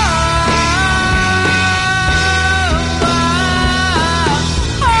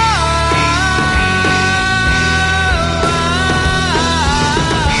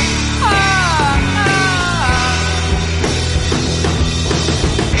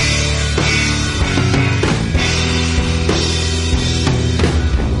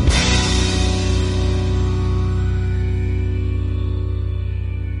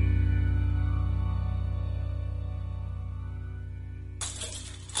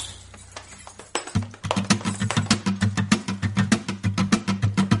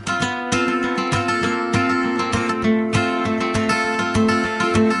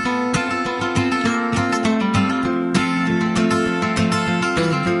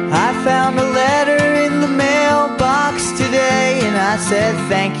 I found a letter in the mailbox today, and I said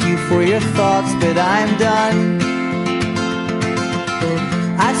thank you for your thoughts, but I'm done.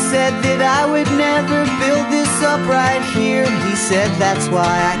 I said that I would never build this up right here, and he said that's why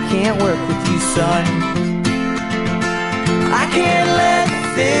I can't work with you, son. I can't let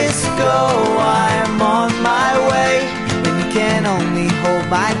this go, I'm on my way, and you can only hold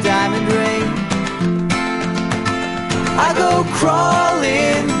my diamond ring. I go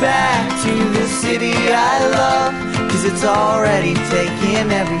crawling back to the city I love, 'cause it's already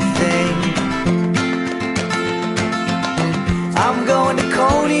taken everything. I'm going to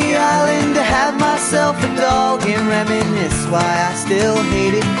Coney Island to have myself a dog and reminisce why I still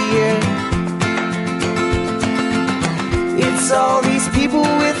hate it here. It's all these people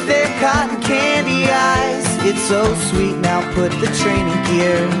with their cotton candy eyes. It's so sweet, now put the train in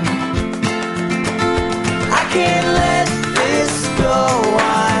gear. I can't let this go,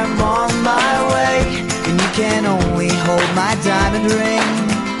 I'm on my way, and you can only hold my diamond ring.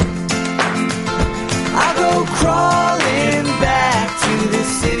 I go crawling back to the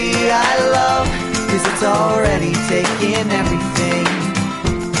city I love, 'cause it's already taken everything.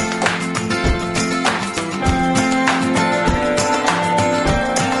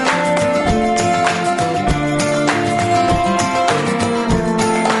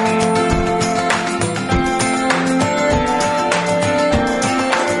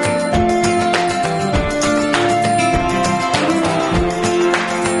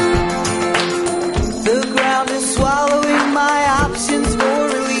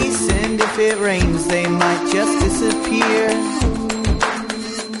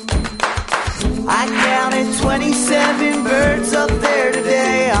 27 birds up there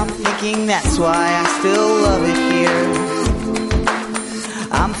today. I'm thinking that's why I still love it here.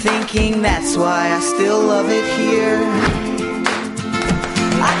 I'm thinking that's why I still love it here.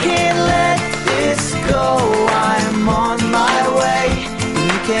 I can't let this go, I'm on my way.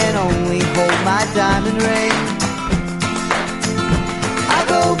 You can only hold my diamond ring. I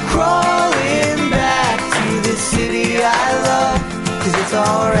go crawling back to the city I love, 'cause it's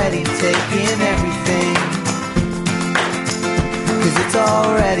already taken everything. 'Cause it's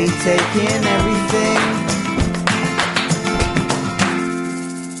already taken everything.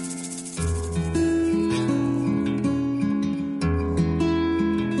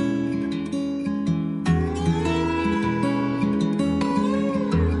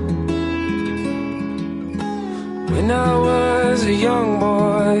 When I was a young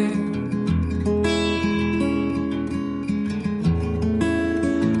boy,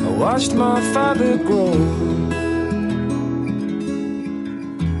 I watched my father grow.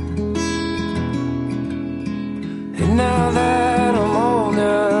 And now that I'm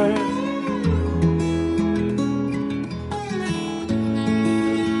older,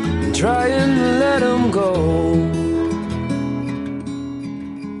 I'm trying to let him go.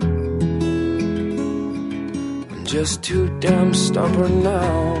 Just too damn stubborn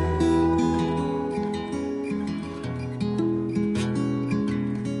now.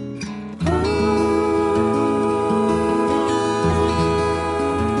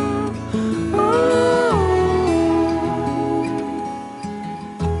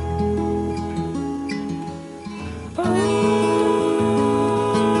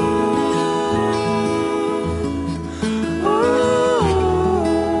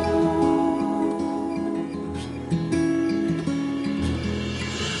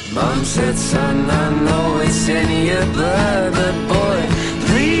 Mom said, son, I know it's in your blood, but boy,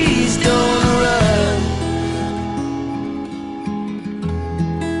 please don't run.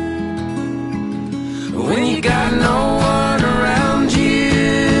 When you got no one around you,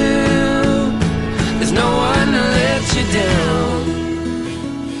 there's no one to let you down.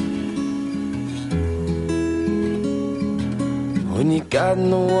 When you got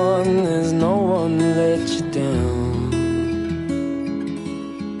no one, there's no one to let you down.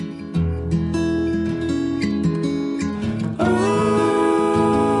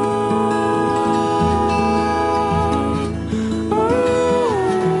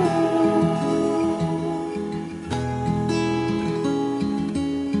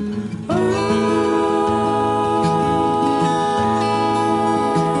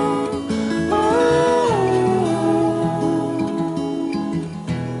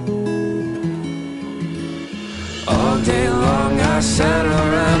 All day long I sat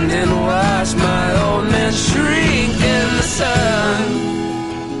around and watched my old man shrink in the sun.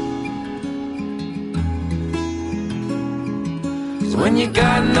 'Cause when you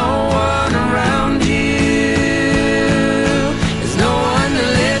got no one around you, there's no one to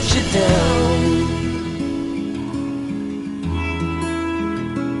let you down.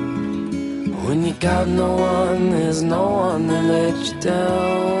 When you got no one, there's no one to let you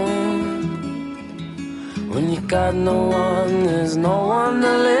down. When you got no one, there's no one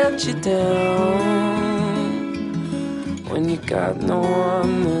to let you down. When you got no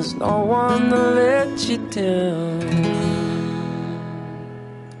one, there's no one to let you down.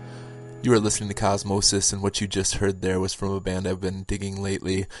 You are listening to Cosmosis, and what you just heard there was from a band I've been digging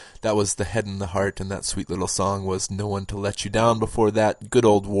lately. That was The Head and the Heart, and that sweet little song was No One to Let You Down. Before that, Good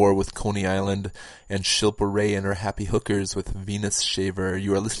Old War with Coney Island, and Shilpa Ray and her Happy Hookers with Venus Shaver.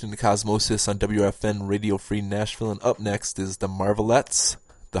 You are listening to Cosmosis on WFN Radio Free Nashville, and up next is The Marvelettes.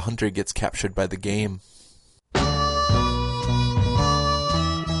 The hunter gets captured by the game.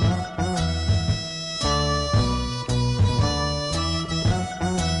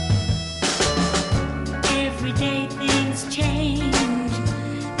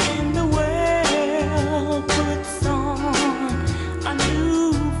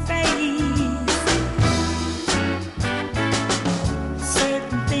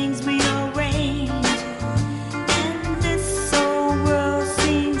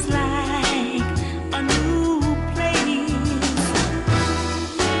 Seems like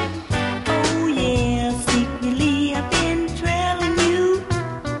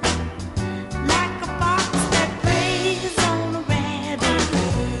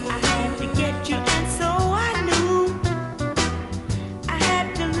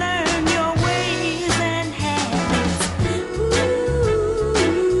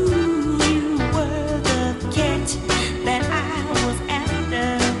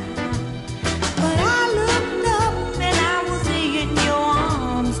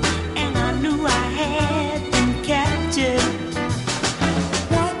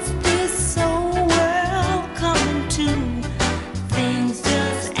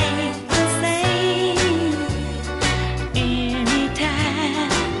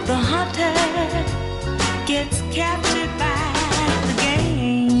captured by the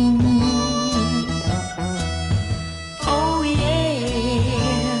game. Oh yeah.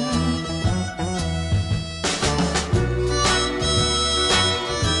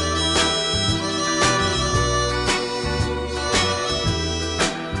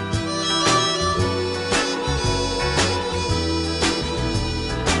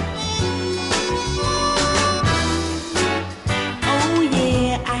 Oh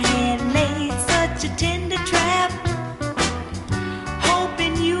yeah, I had laid such a tender trap,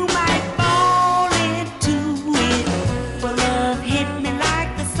 hoping you might fall into it. But love hit me like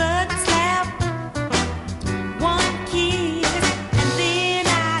a sudden slap. One kiss and then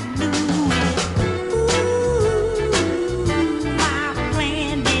I knew it. Ooh, my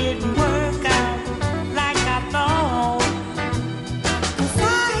plan didn't work out like I thought. 'Cause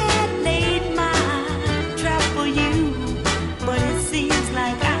I had laid my trap for you, but it seems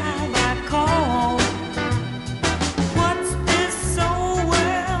like I got caught. What's this old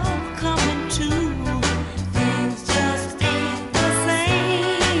world coming to? Things just ain't the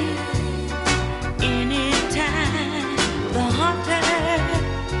same. Anytime the hunter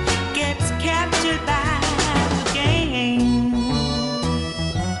gets captured by the game.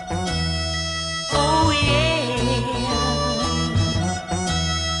 Oh yeah.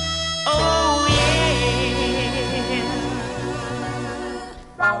 Oh yeah.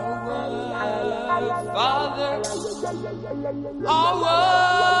 Father, oh,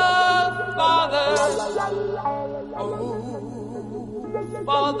 Father, oh,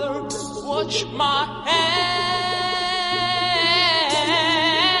 Father, watch my hands.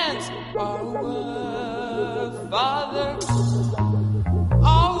 Oh, Father,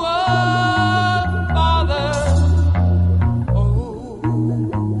 oh, Father, oh,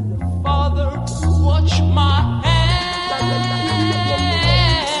 Father, watch my hands.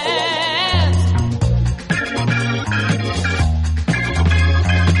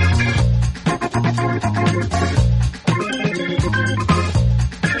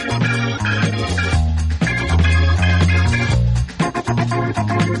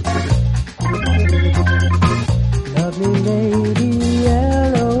 Lovely lady,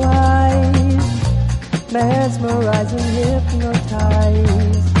 yellow eyes, mesmerize and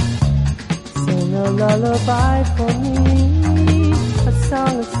hypnotize. Sing a lullaby for me, a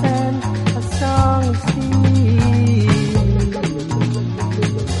song of sand, a song of sea.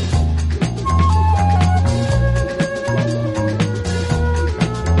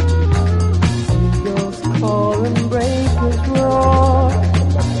 Seagulls call and breakers roar,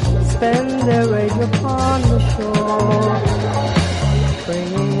 spend their rage upon the shore,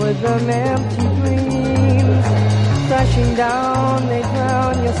 bringing with them empty dreams, crashing down, they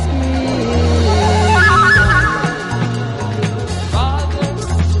drown your schemes. Father,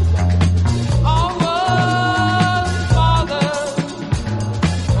 oh, Father,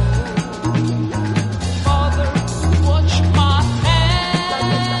 Father, watch my hands.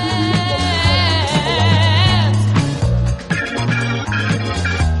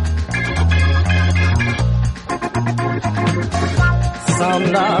 Some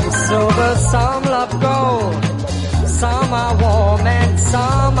love silver, some love gold, some are warm and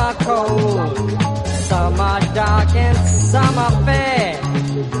some are cold, some are dark and some are fair,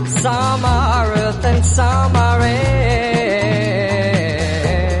 some are earth and some are air.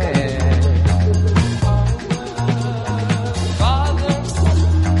 Father,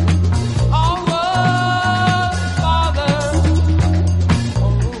 oh, Father,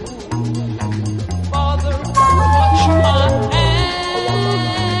 Father, watch my hands.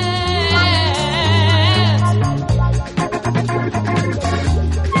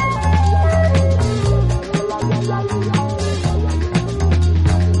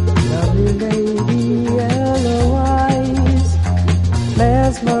 Lovely lady, yellow eyes,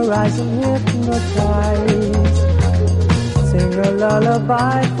 mesmerize and hypnotize. Sing a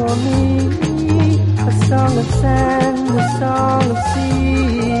lullaby for me, a song of sand, a song of sea.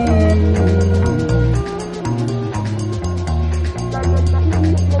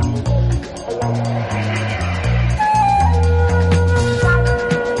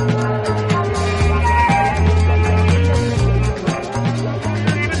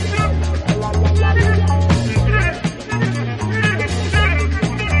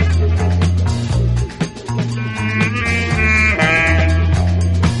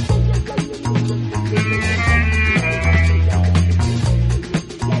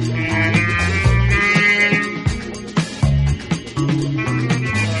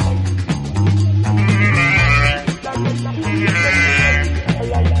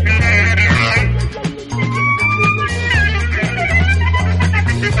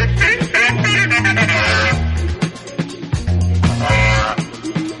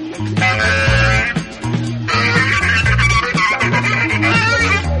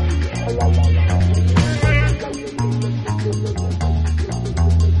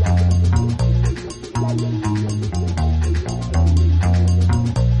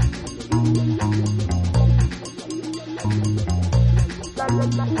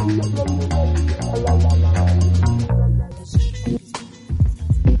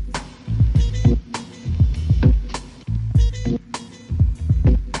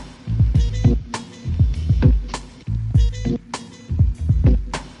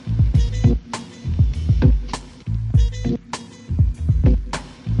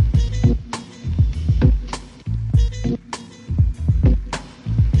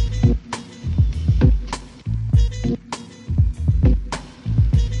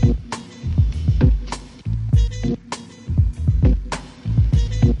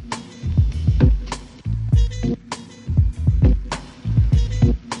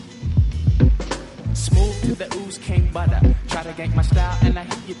 ain't my style, and I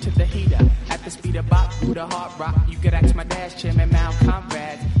hit you to the heater. At the speed of bop, through the hard rock. You could ask my dad's chairman, Mount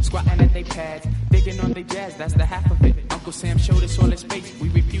comrades. Squatting at they pads, digging on they jazz, that's the half of it. Uncle Sam showed us all his space, we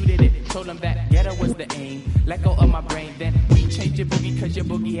refuted it. Told him that ghetto was the aim. Let go of my brain, then we changed your boogie, cause your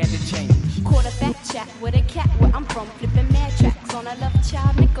boogie had to change. Quarter fat chat with a cat where I'm from, flipping mad tracks on a love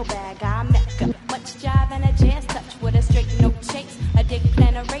child nickel bag. I Mecca, much jive and a jazz touch with a straight note chase. A dick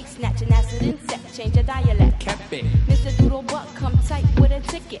plan a race, snatching acid insect, change a dialect. Kept it. Mr. Doodle Buck come tight with a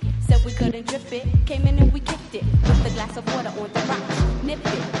ticket. Said we couldn't drip it, came in and we kicked it. With a glass of water on the rocks, nip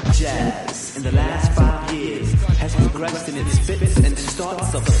it. Jazz, in the last 5 years, has progressed in its fits and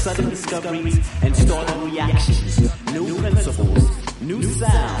starts of sudden discoveries and startling reactions. New principles, new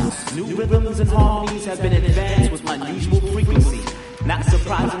sounds, new rhythms and harmonies have been advanced with unusual frequency. Not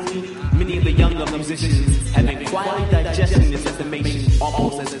surprisingly, many of the younger musicians have been quietly digesting this information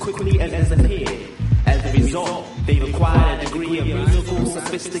almost as quickly as it has appeared. As a result, they've acquired a degree of musical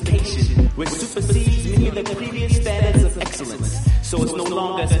sophistication which supersedes many of the previous standards of excellence. So it's no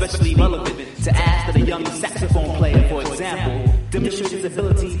longer especially relevant to ask that a young saxophone player, for example, demonstrate his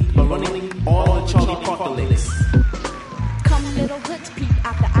ability by running all the Charlie Parker licks. Come little hoods peep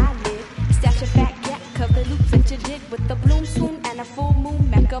out the eyelid. Stash a fat gap, cover loops that you did with the bloom swoon and a full moon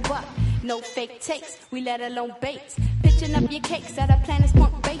mecca buck. No fake takes, we let alone baits. Pitching up your cakes at a planet's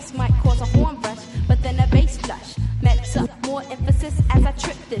punk bass might cause a horn rush, but then a bass flush. Met up, more emphasis as I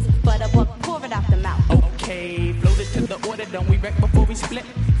trip this. Butterbuck, pour it out the mouth. Okay, floated to the order, don't we wreck before we split?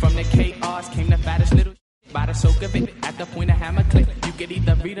 From the KRs came the fattest little by the soak of it, at the point of hammer click. You could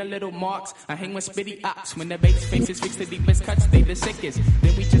either read a little marks or hang with spitty ox. When the bass faces fix the deepest cuts, they the sickest.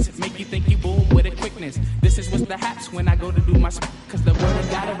 Then we just make you think you boom with a quickness. This is what's the haps when I go to do my cause the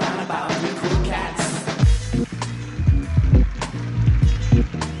word got around about 3 cool cats.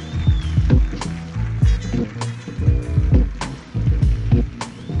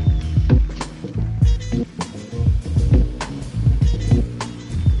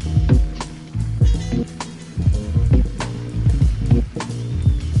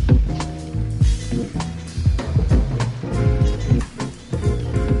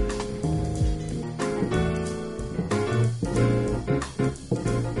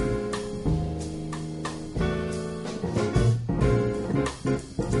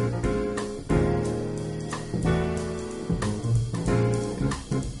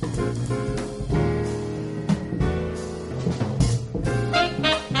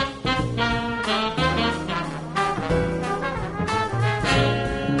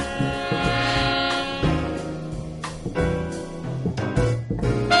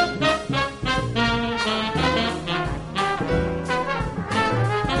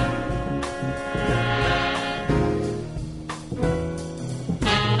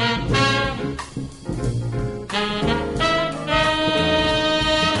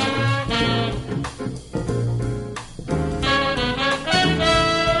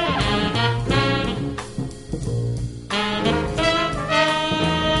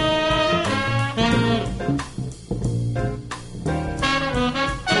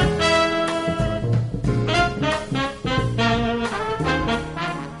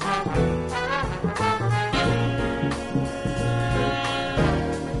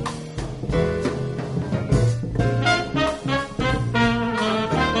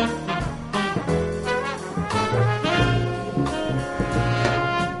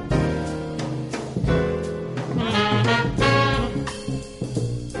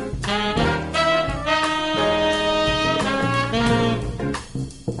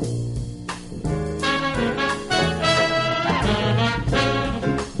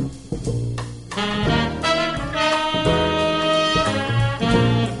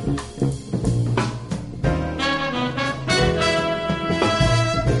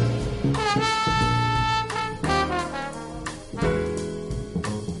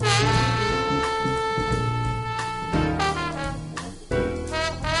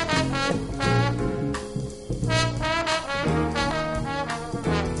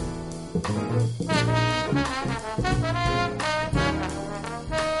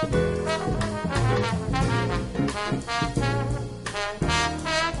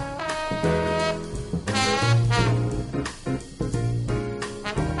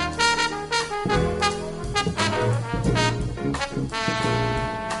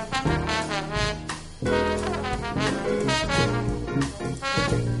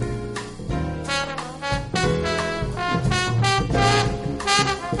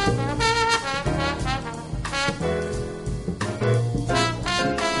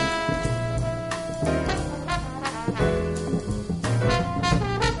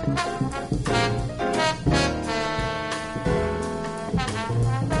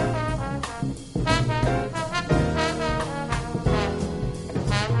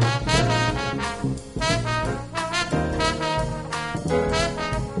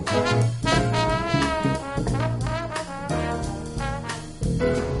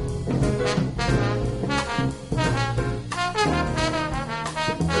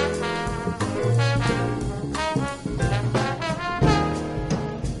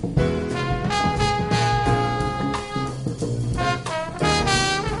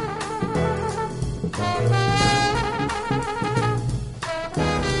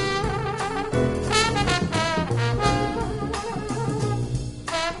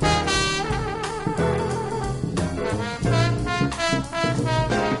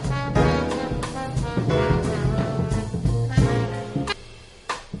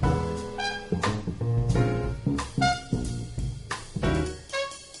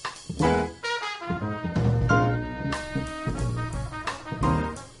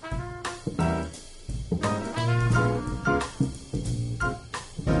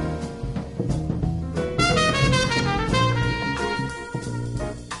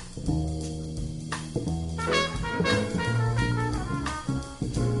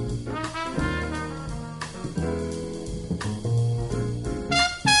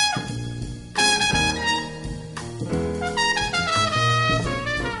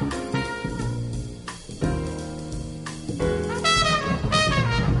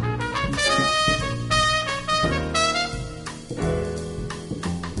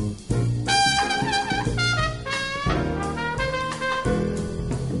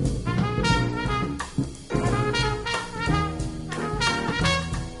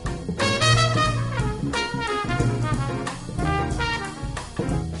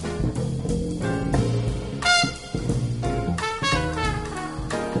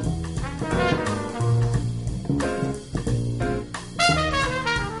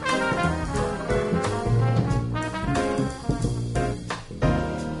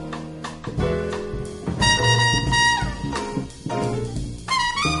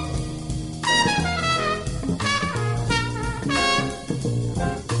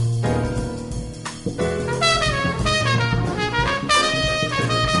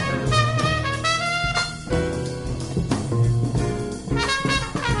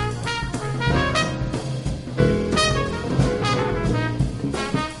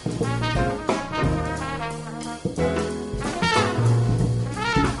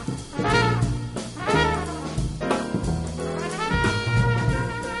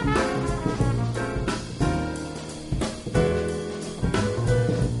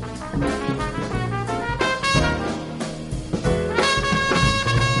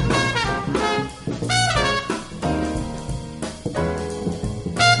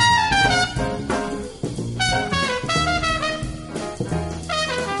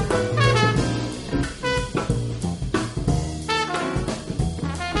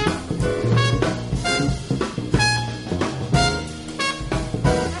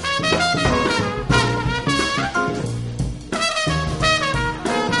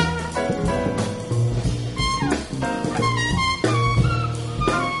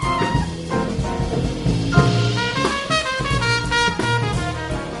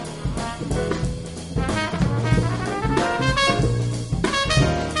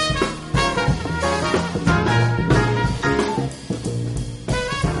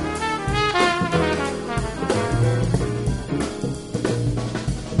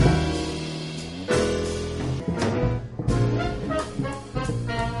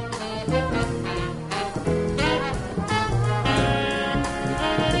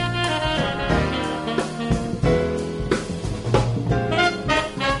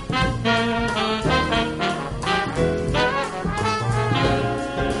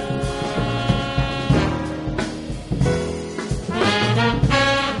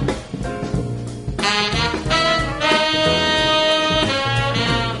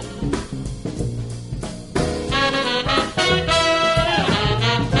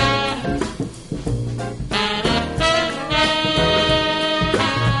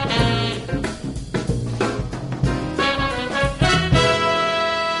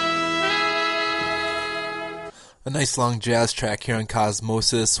 Nice long jazz track here on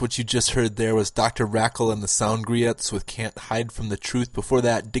Cosmosis. What you just heard there was Dr. Rackle and the Sound Griots with Can't Hide From the Truth. Before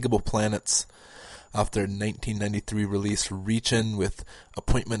that, Diggable Planets off their 1993 release Reachin' with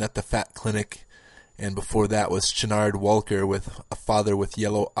Appointment at the Fat Clinic. And before that was Chenard Walker with A Father with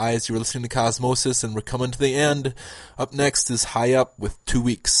Yellow Eyes. You were listening to Cosmosis, and we're coming to the end. Up next is High Up with 2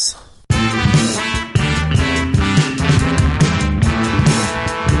 Weeks.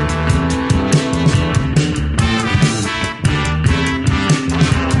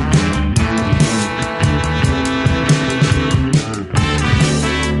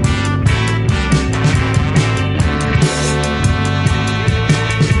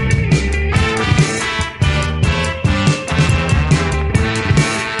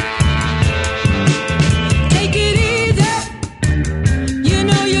 Take it easy. You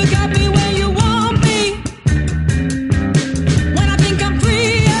know you got me where you want me. When I think I'm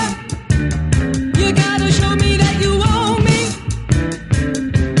freer, you gotta show me that you want me.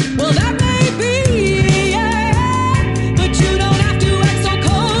 Well, that may be, yeah, but you don't have to act so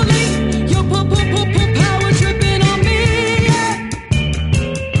coldly. You're power tripping on me, yeah.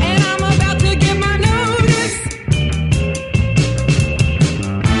 And I'm about to get my notice.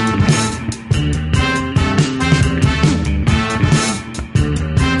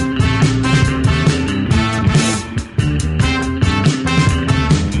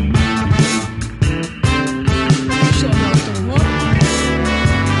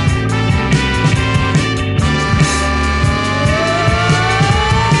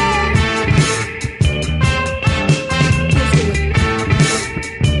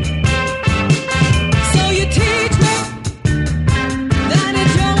 So you teach me that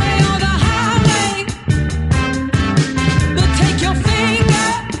it's your way or the highway. But take your finger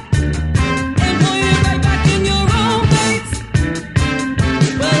and point it right back in your own face.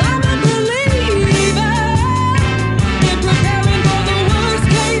 Well, I'm a believer in preparing for the worst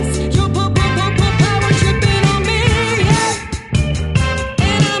case. You're power tripping on me, yeah.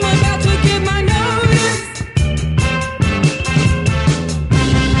 And I'm about to get my notice.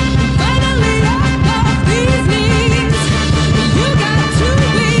 Finally up off these knees. You got 2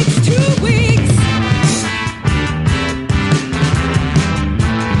 weeks, 2 weeks.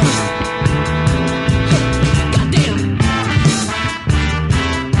 Goddamn.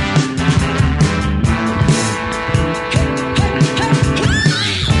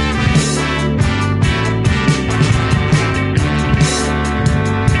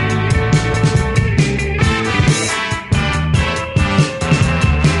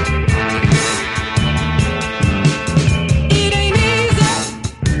 It ain't easy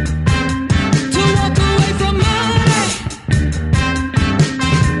to walk away from money.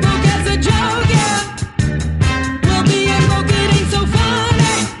 Broke as a joke, yeah. Well, being broke, it ain't so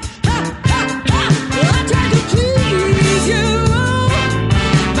funny. Ha, ha, ha. Well, I tried to please you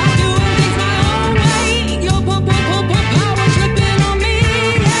by doing things my own way. You're power tripping on me,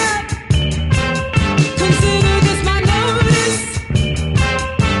 yeah. Consider this my notice.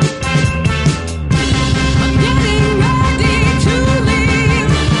 I'm getting ready to leave.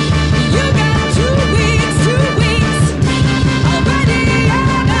 You got 2 weeks, 2 weeks. Already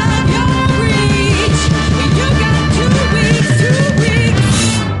out of your reach. You got 2 weeks, 2 weeks.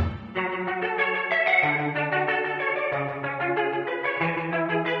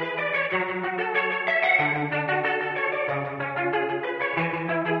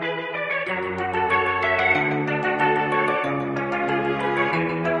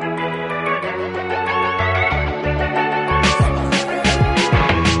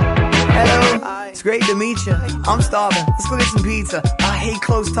 Hello, it's great to meet you. I'm starving. Let's go get some pizza. I hate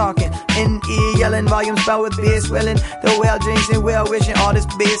close talking. In ear yelling, volume spell with beer swilling. The well drinks and well wishing, all this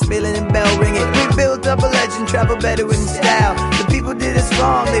beer spilling and bell ringing. We built up a legend, travel better in style. The people did us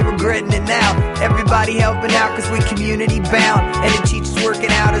wrong, they regretting it now. Everybody helping out cause we community bound. And the teachers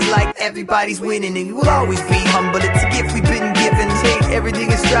working out is like everybody's winning. And we'll always be humble, it's a gift we've been given. Take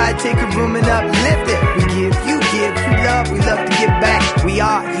everything in stride, take a room and uplift it. We give, you give, we love to give back. We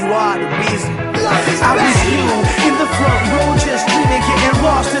are, you are the reason. Love is I was back. you in the front row, just dreaming, getting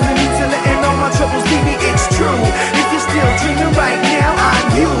lost in the music, letting all my troubles leave me. It's true. If you're still dreaming right now, I'm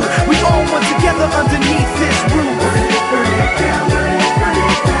you. We all went together underneath this roof. Burn it, burn it down, burn it, burn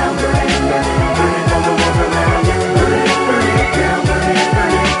it down, burn it, burn it, burn it all the walls around you. Burn it, burn it down, burn it,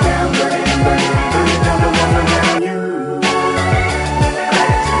 burn it down, burn it, burn it, burn it all the walls around you.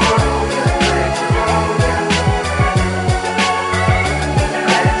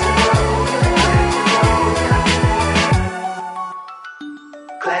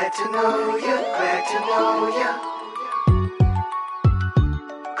 Glad to know ya, glad to know ya. Glad to know ya, glad to know ya.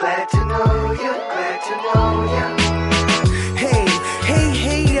 Glad to know ya, glad to know ya.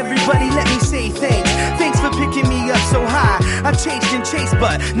 everybody, let me say thanks. Thanks for picking me up so high. I chased and chased,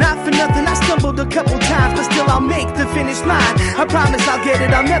 but not for nothing. I stumbled a couple times, but still I'll make the finish line. I promise I'll get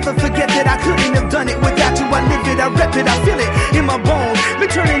it. I'll never forget that I couldn't have done it without you. I live it, I rep it, I feel it in my bones. Been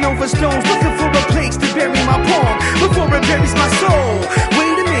turning over stones, looking for a place to bury my poem before it buries my soul.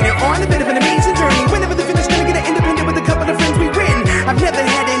 Wait a minute, on a bit of an amazing journey. Whenever the finish gonna get it independent with a couple of friends we've written. I've never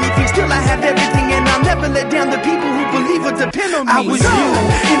had anything, still I have everything, and I'll never let down the people who believe or depend on me. I was you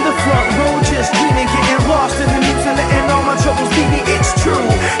in the front row, just dreaming, getting lost in the music and letting all my troubles leave me. It's true.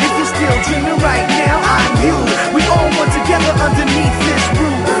 If you're still dreaming right now, I'm you. We all work together underneath this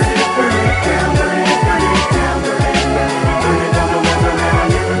roof. Burn it, burn it down, burn it, burn it down, burn it, burn it down the walls around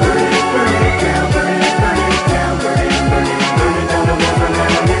you. Burn it, burn it down, burn it, burn it down, burn it, burn it, burn it down the walls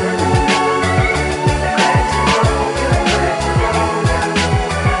around you.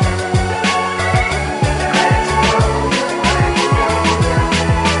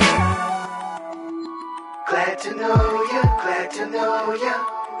 Glad to know ya, glad to know ya.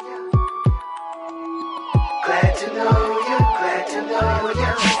 Glad to know ya, glad to know ya.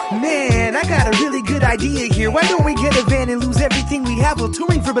 Man, I got a really good idea here. Why don't we get a van and lose everything we have while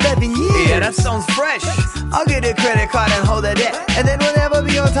touring for 11 years? Yeah, that sounds fresh. I'll get a credit card and hold a debt, and then we'll never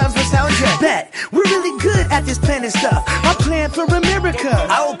be on time for sound check. Bet we're really good at this planning stuff. I plan for America.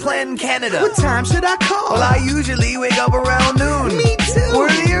 I will plan Canada. What time should I call? Well, I usually wake up around noon. Me too. We're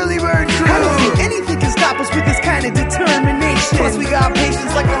the early bird crew. I don't think anything can stop us with this kind of determination. Plus, we got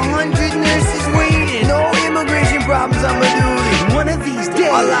patients like 100 nurses waiting. No immigration problems, I'm a duty. One of these days,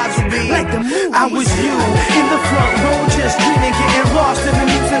 our lives will be like the movies. I was you in the front row, just dreaming, getting lost in the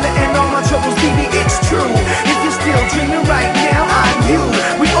music and letting all my troubles leave me. It's true. If you're still dreaming right now, I'm you.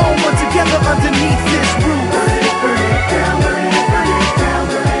 We all work together underneath this roof. Burn it, burn it down, burn it, burn it down,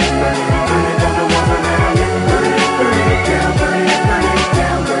 burn it, burn it, burn it down the walls around you. Burn it, burn it down, burn it, burn it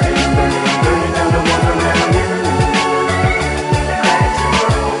down, burn it, burn it, burn it down the walls around you. Glad to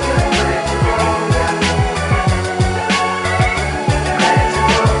know ya, glad to know ya. Glad to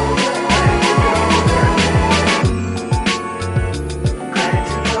know ya, glad to know ya. Glad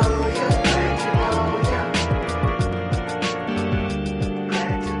to know ya, glad to know ya.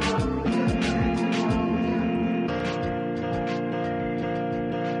 Glad to know ya, glad to know ya.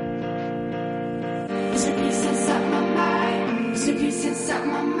 There's a piece inside my mind. There's a piece inside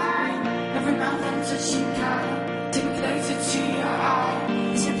my mind. Every mouth I'm touching God. Take me closer to your eye.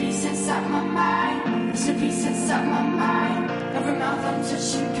 There's a piece inside my mind. There's a piece inside my mind. Every mouth I'm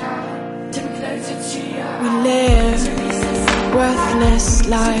touching God. Take me closer to your eye. We live worthless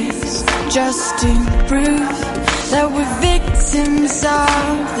lives just to prove that we're victims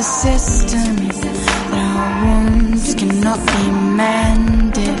of the system. That our wounds cannot be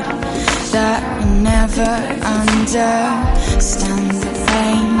mended. That we never understand the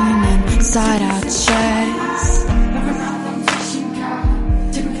pain inside our chests.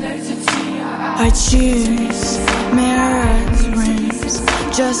 I choose mirrored rooms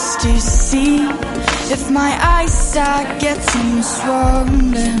just to see if my eyes start getting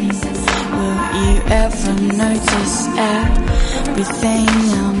swollen. Will you ever notice everything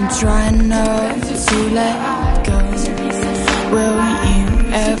I'm trying not to let go? Will you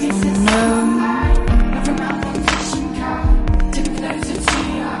ever know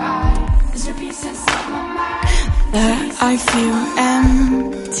that I feel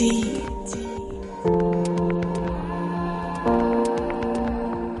empty?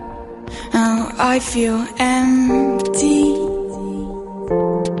 Now I feel empty.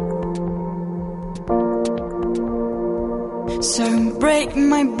 So break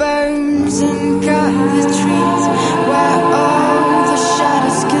my bones and cut the trees where all the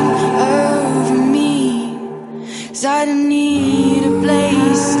shadows come over me. 'Cause I don't need a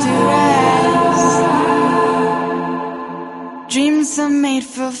place to rest. Dreams are made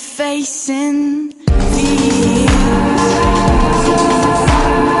for facing fear.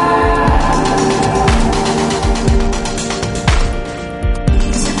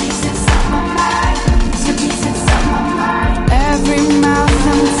 Every mouth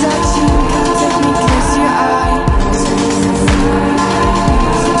I'm touching, take me close your eye.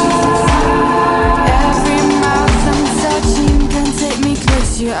 Every mouth I'm touching, can take me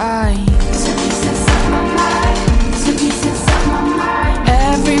close your eye.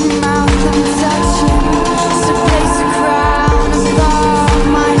 Every mouth I'm touching, it's a place to cry.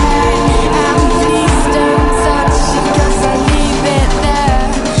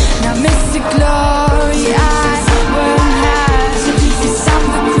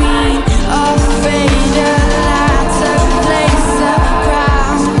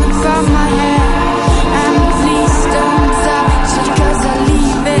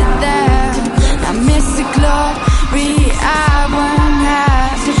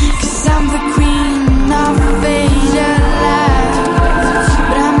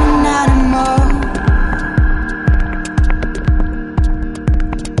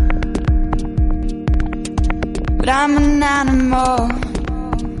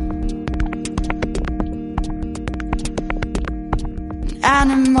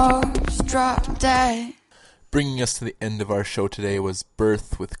 almost dropped dead. Bringing us to the end of our show today was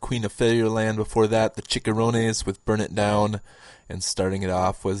Birth with Queen of Fairyland. Before that, the Chickarones with Burn It Down. And starting it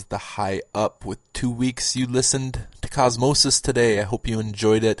off was the High Up with 2 Weeks. You listened to Cosmosis today. I hope you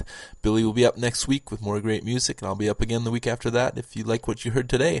enjoyed it. Billy will be up next week with more great music, and I'll be up again the week after that if you like what you heard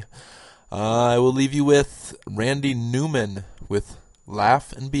today. I will leave you with Randy Newman with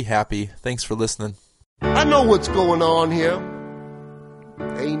Laugh and Be Happy. Thanks for listening. I know what's going on here.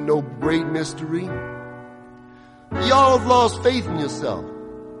 Ain't no great mystery. Y'all have lost faith in yourself,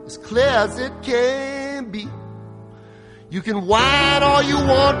 as clear as it can be. You can whine all you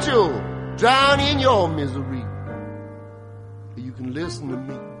want to, drown in your misery. You can listen to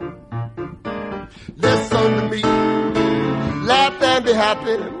me. Listen to me. Laugh and be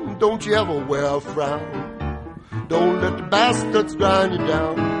happy. Don't you ever wear a frown. Don't let the bastards grind you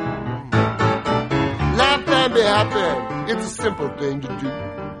down. Laugh and be happy. It's a simple thing to do.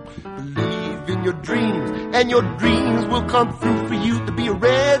 Believe in your dreams, and your dreams will come through for you to be a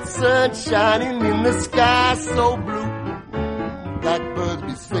red sun shining in the sky so blue. Blackbirds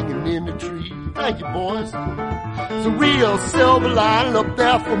be singing in the trees. Thank you, boys. It's a real silver lining up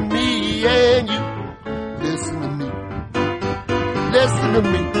there for me and you. Listen to me. Listen to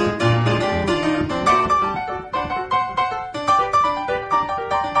me.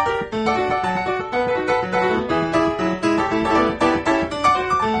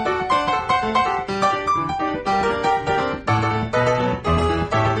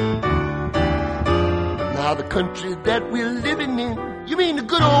 Country that we're living in. You mean the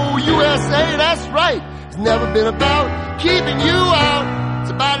good old USA? That's right. It's never been about keeping you out.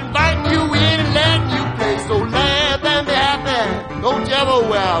 It's about inviting you in and letting you play. So laugh and be happy. Don't you ever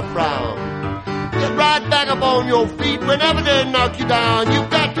wear a frown. Get right back up on your feet whenever they knock you down. You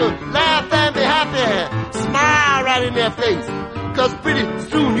got to laugh and be happy. Smile right in their face. 'Cause pretty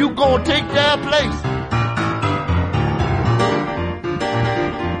soon you gonna take their place.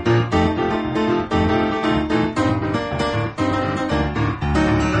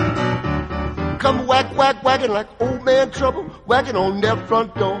 Come whacking like old man trouble, whacking on their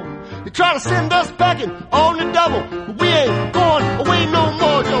front door. They try to send us packing on the double, but we ain't going away no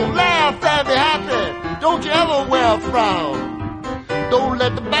more. So laugh and be happy. Don't you ever wear a frown. Don't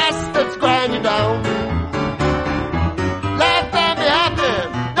let the bastards grind you down. Laugh and be happy.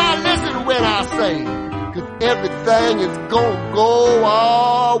 Now listen when I say, 'cause everything is gonna go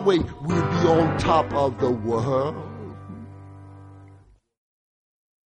our way. We'll be on top of the world.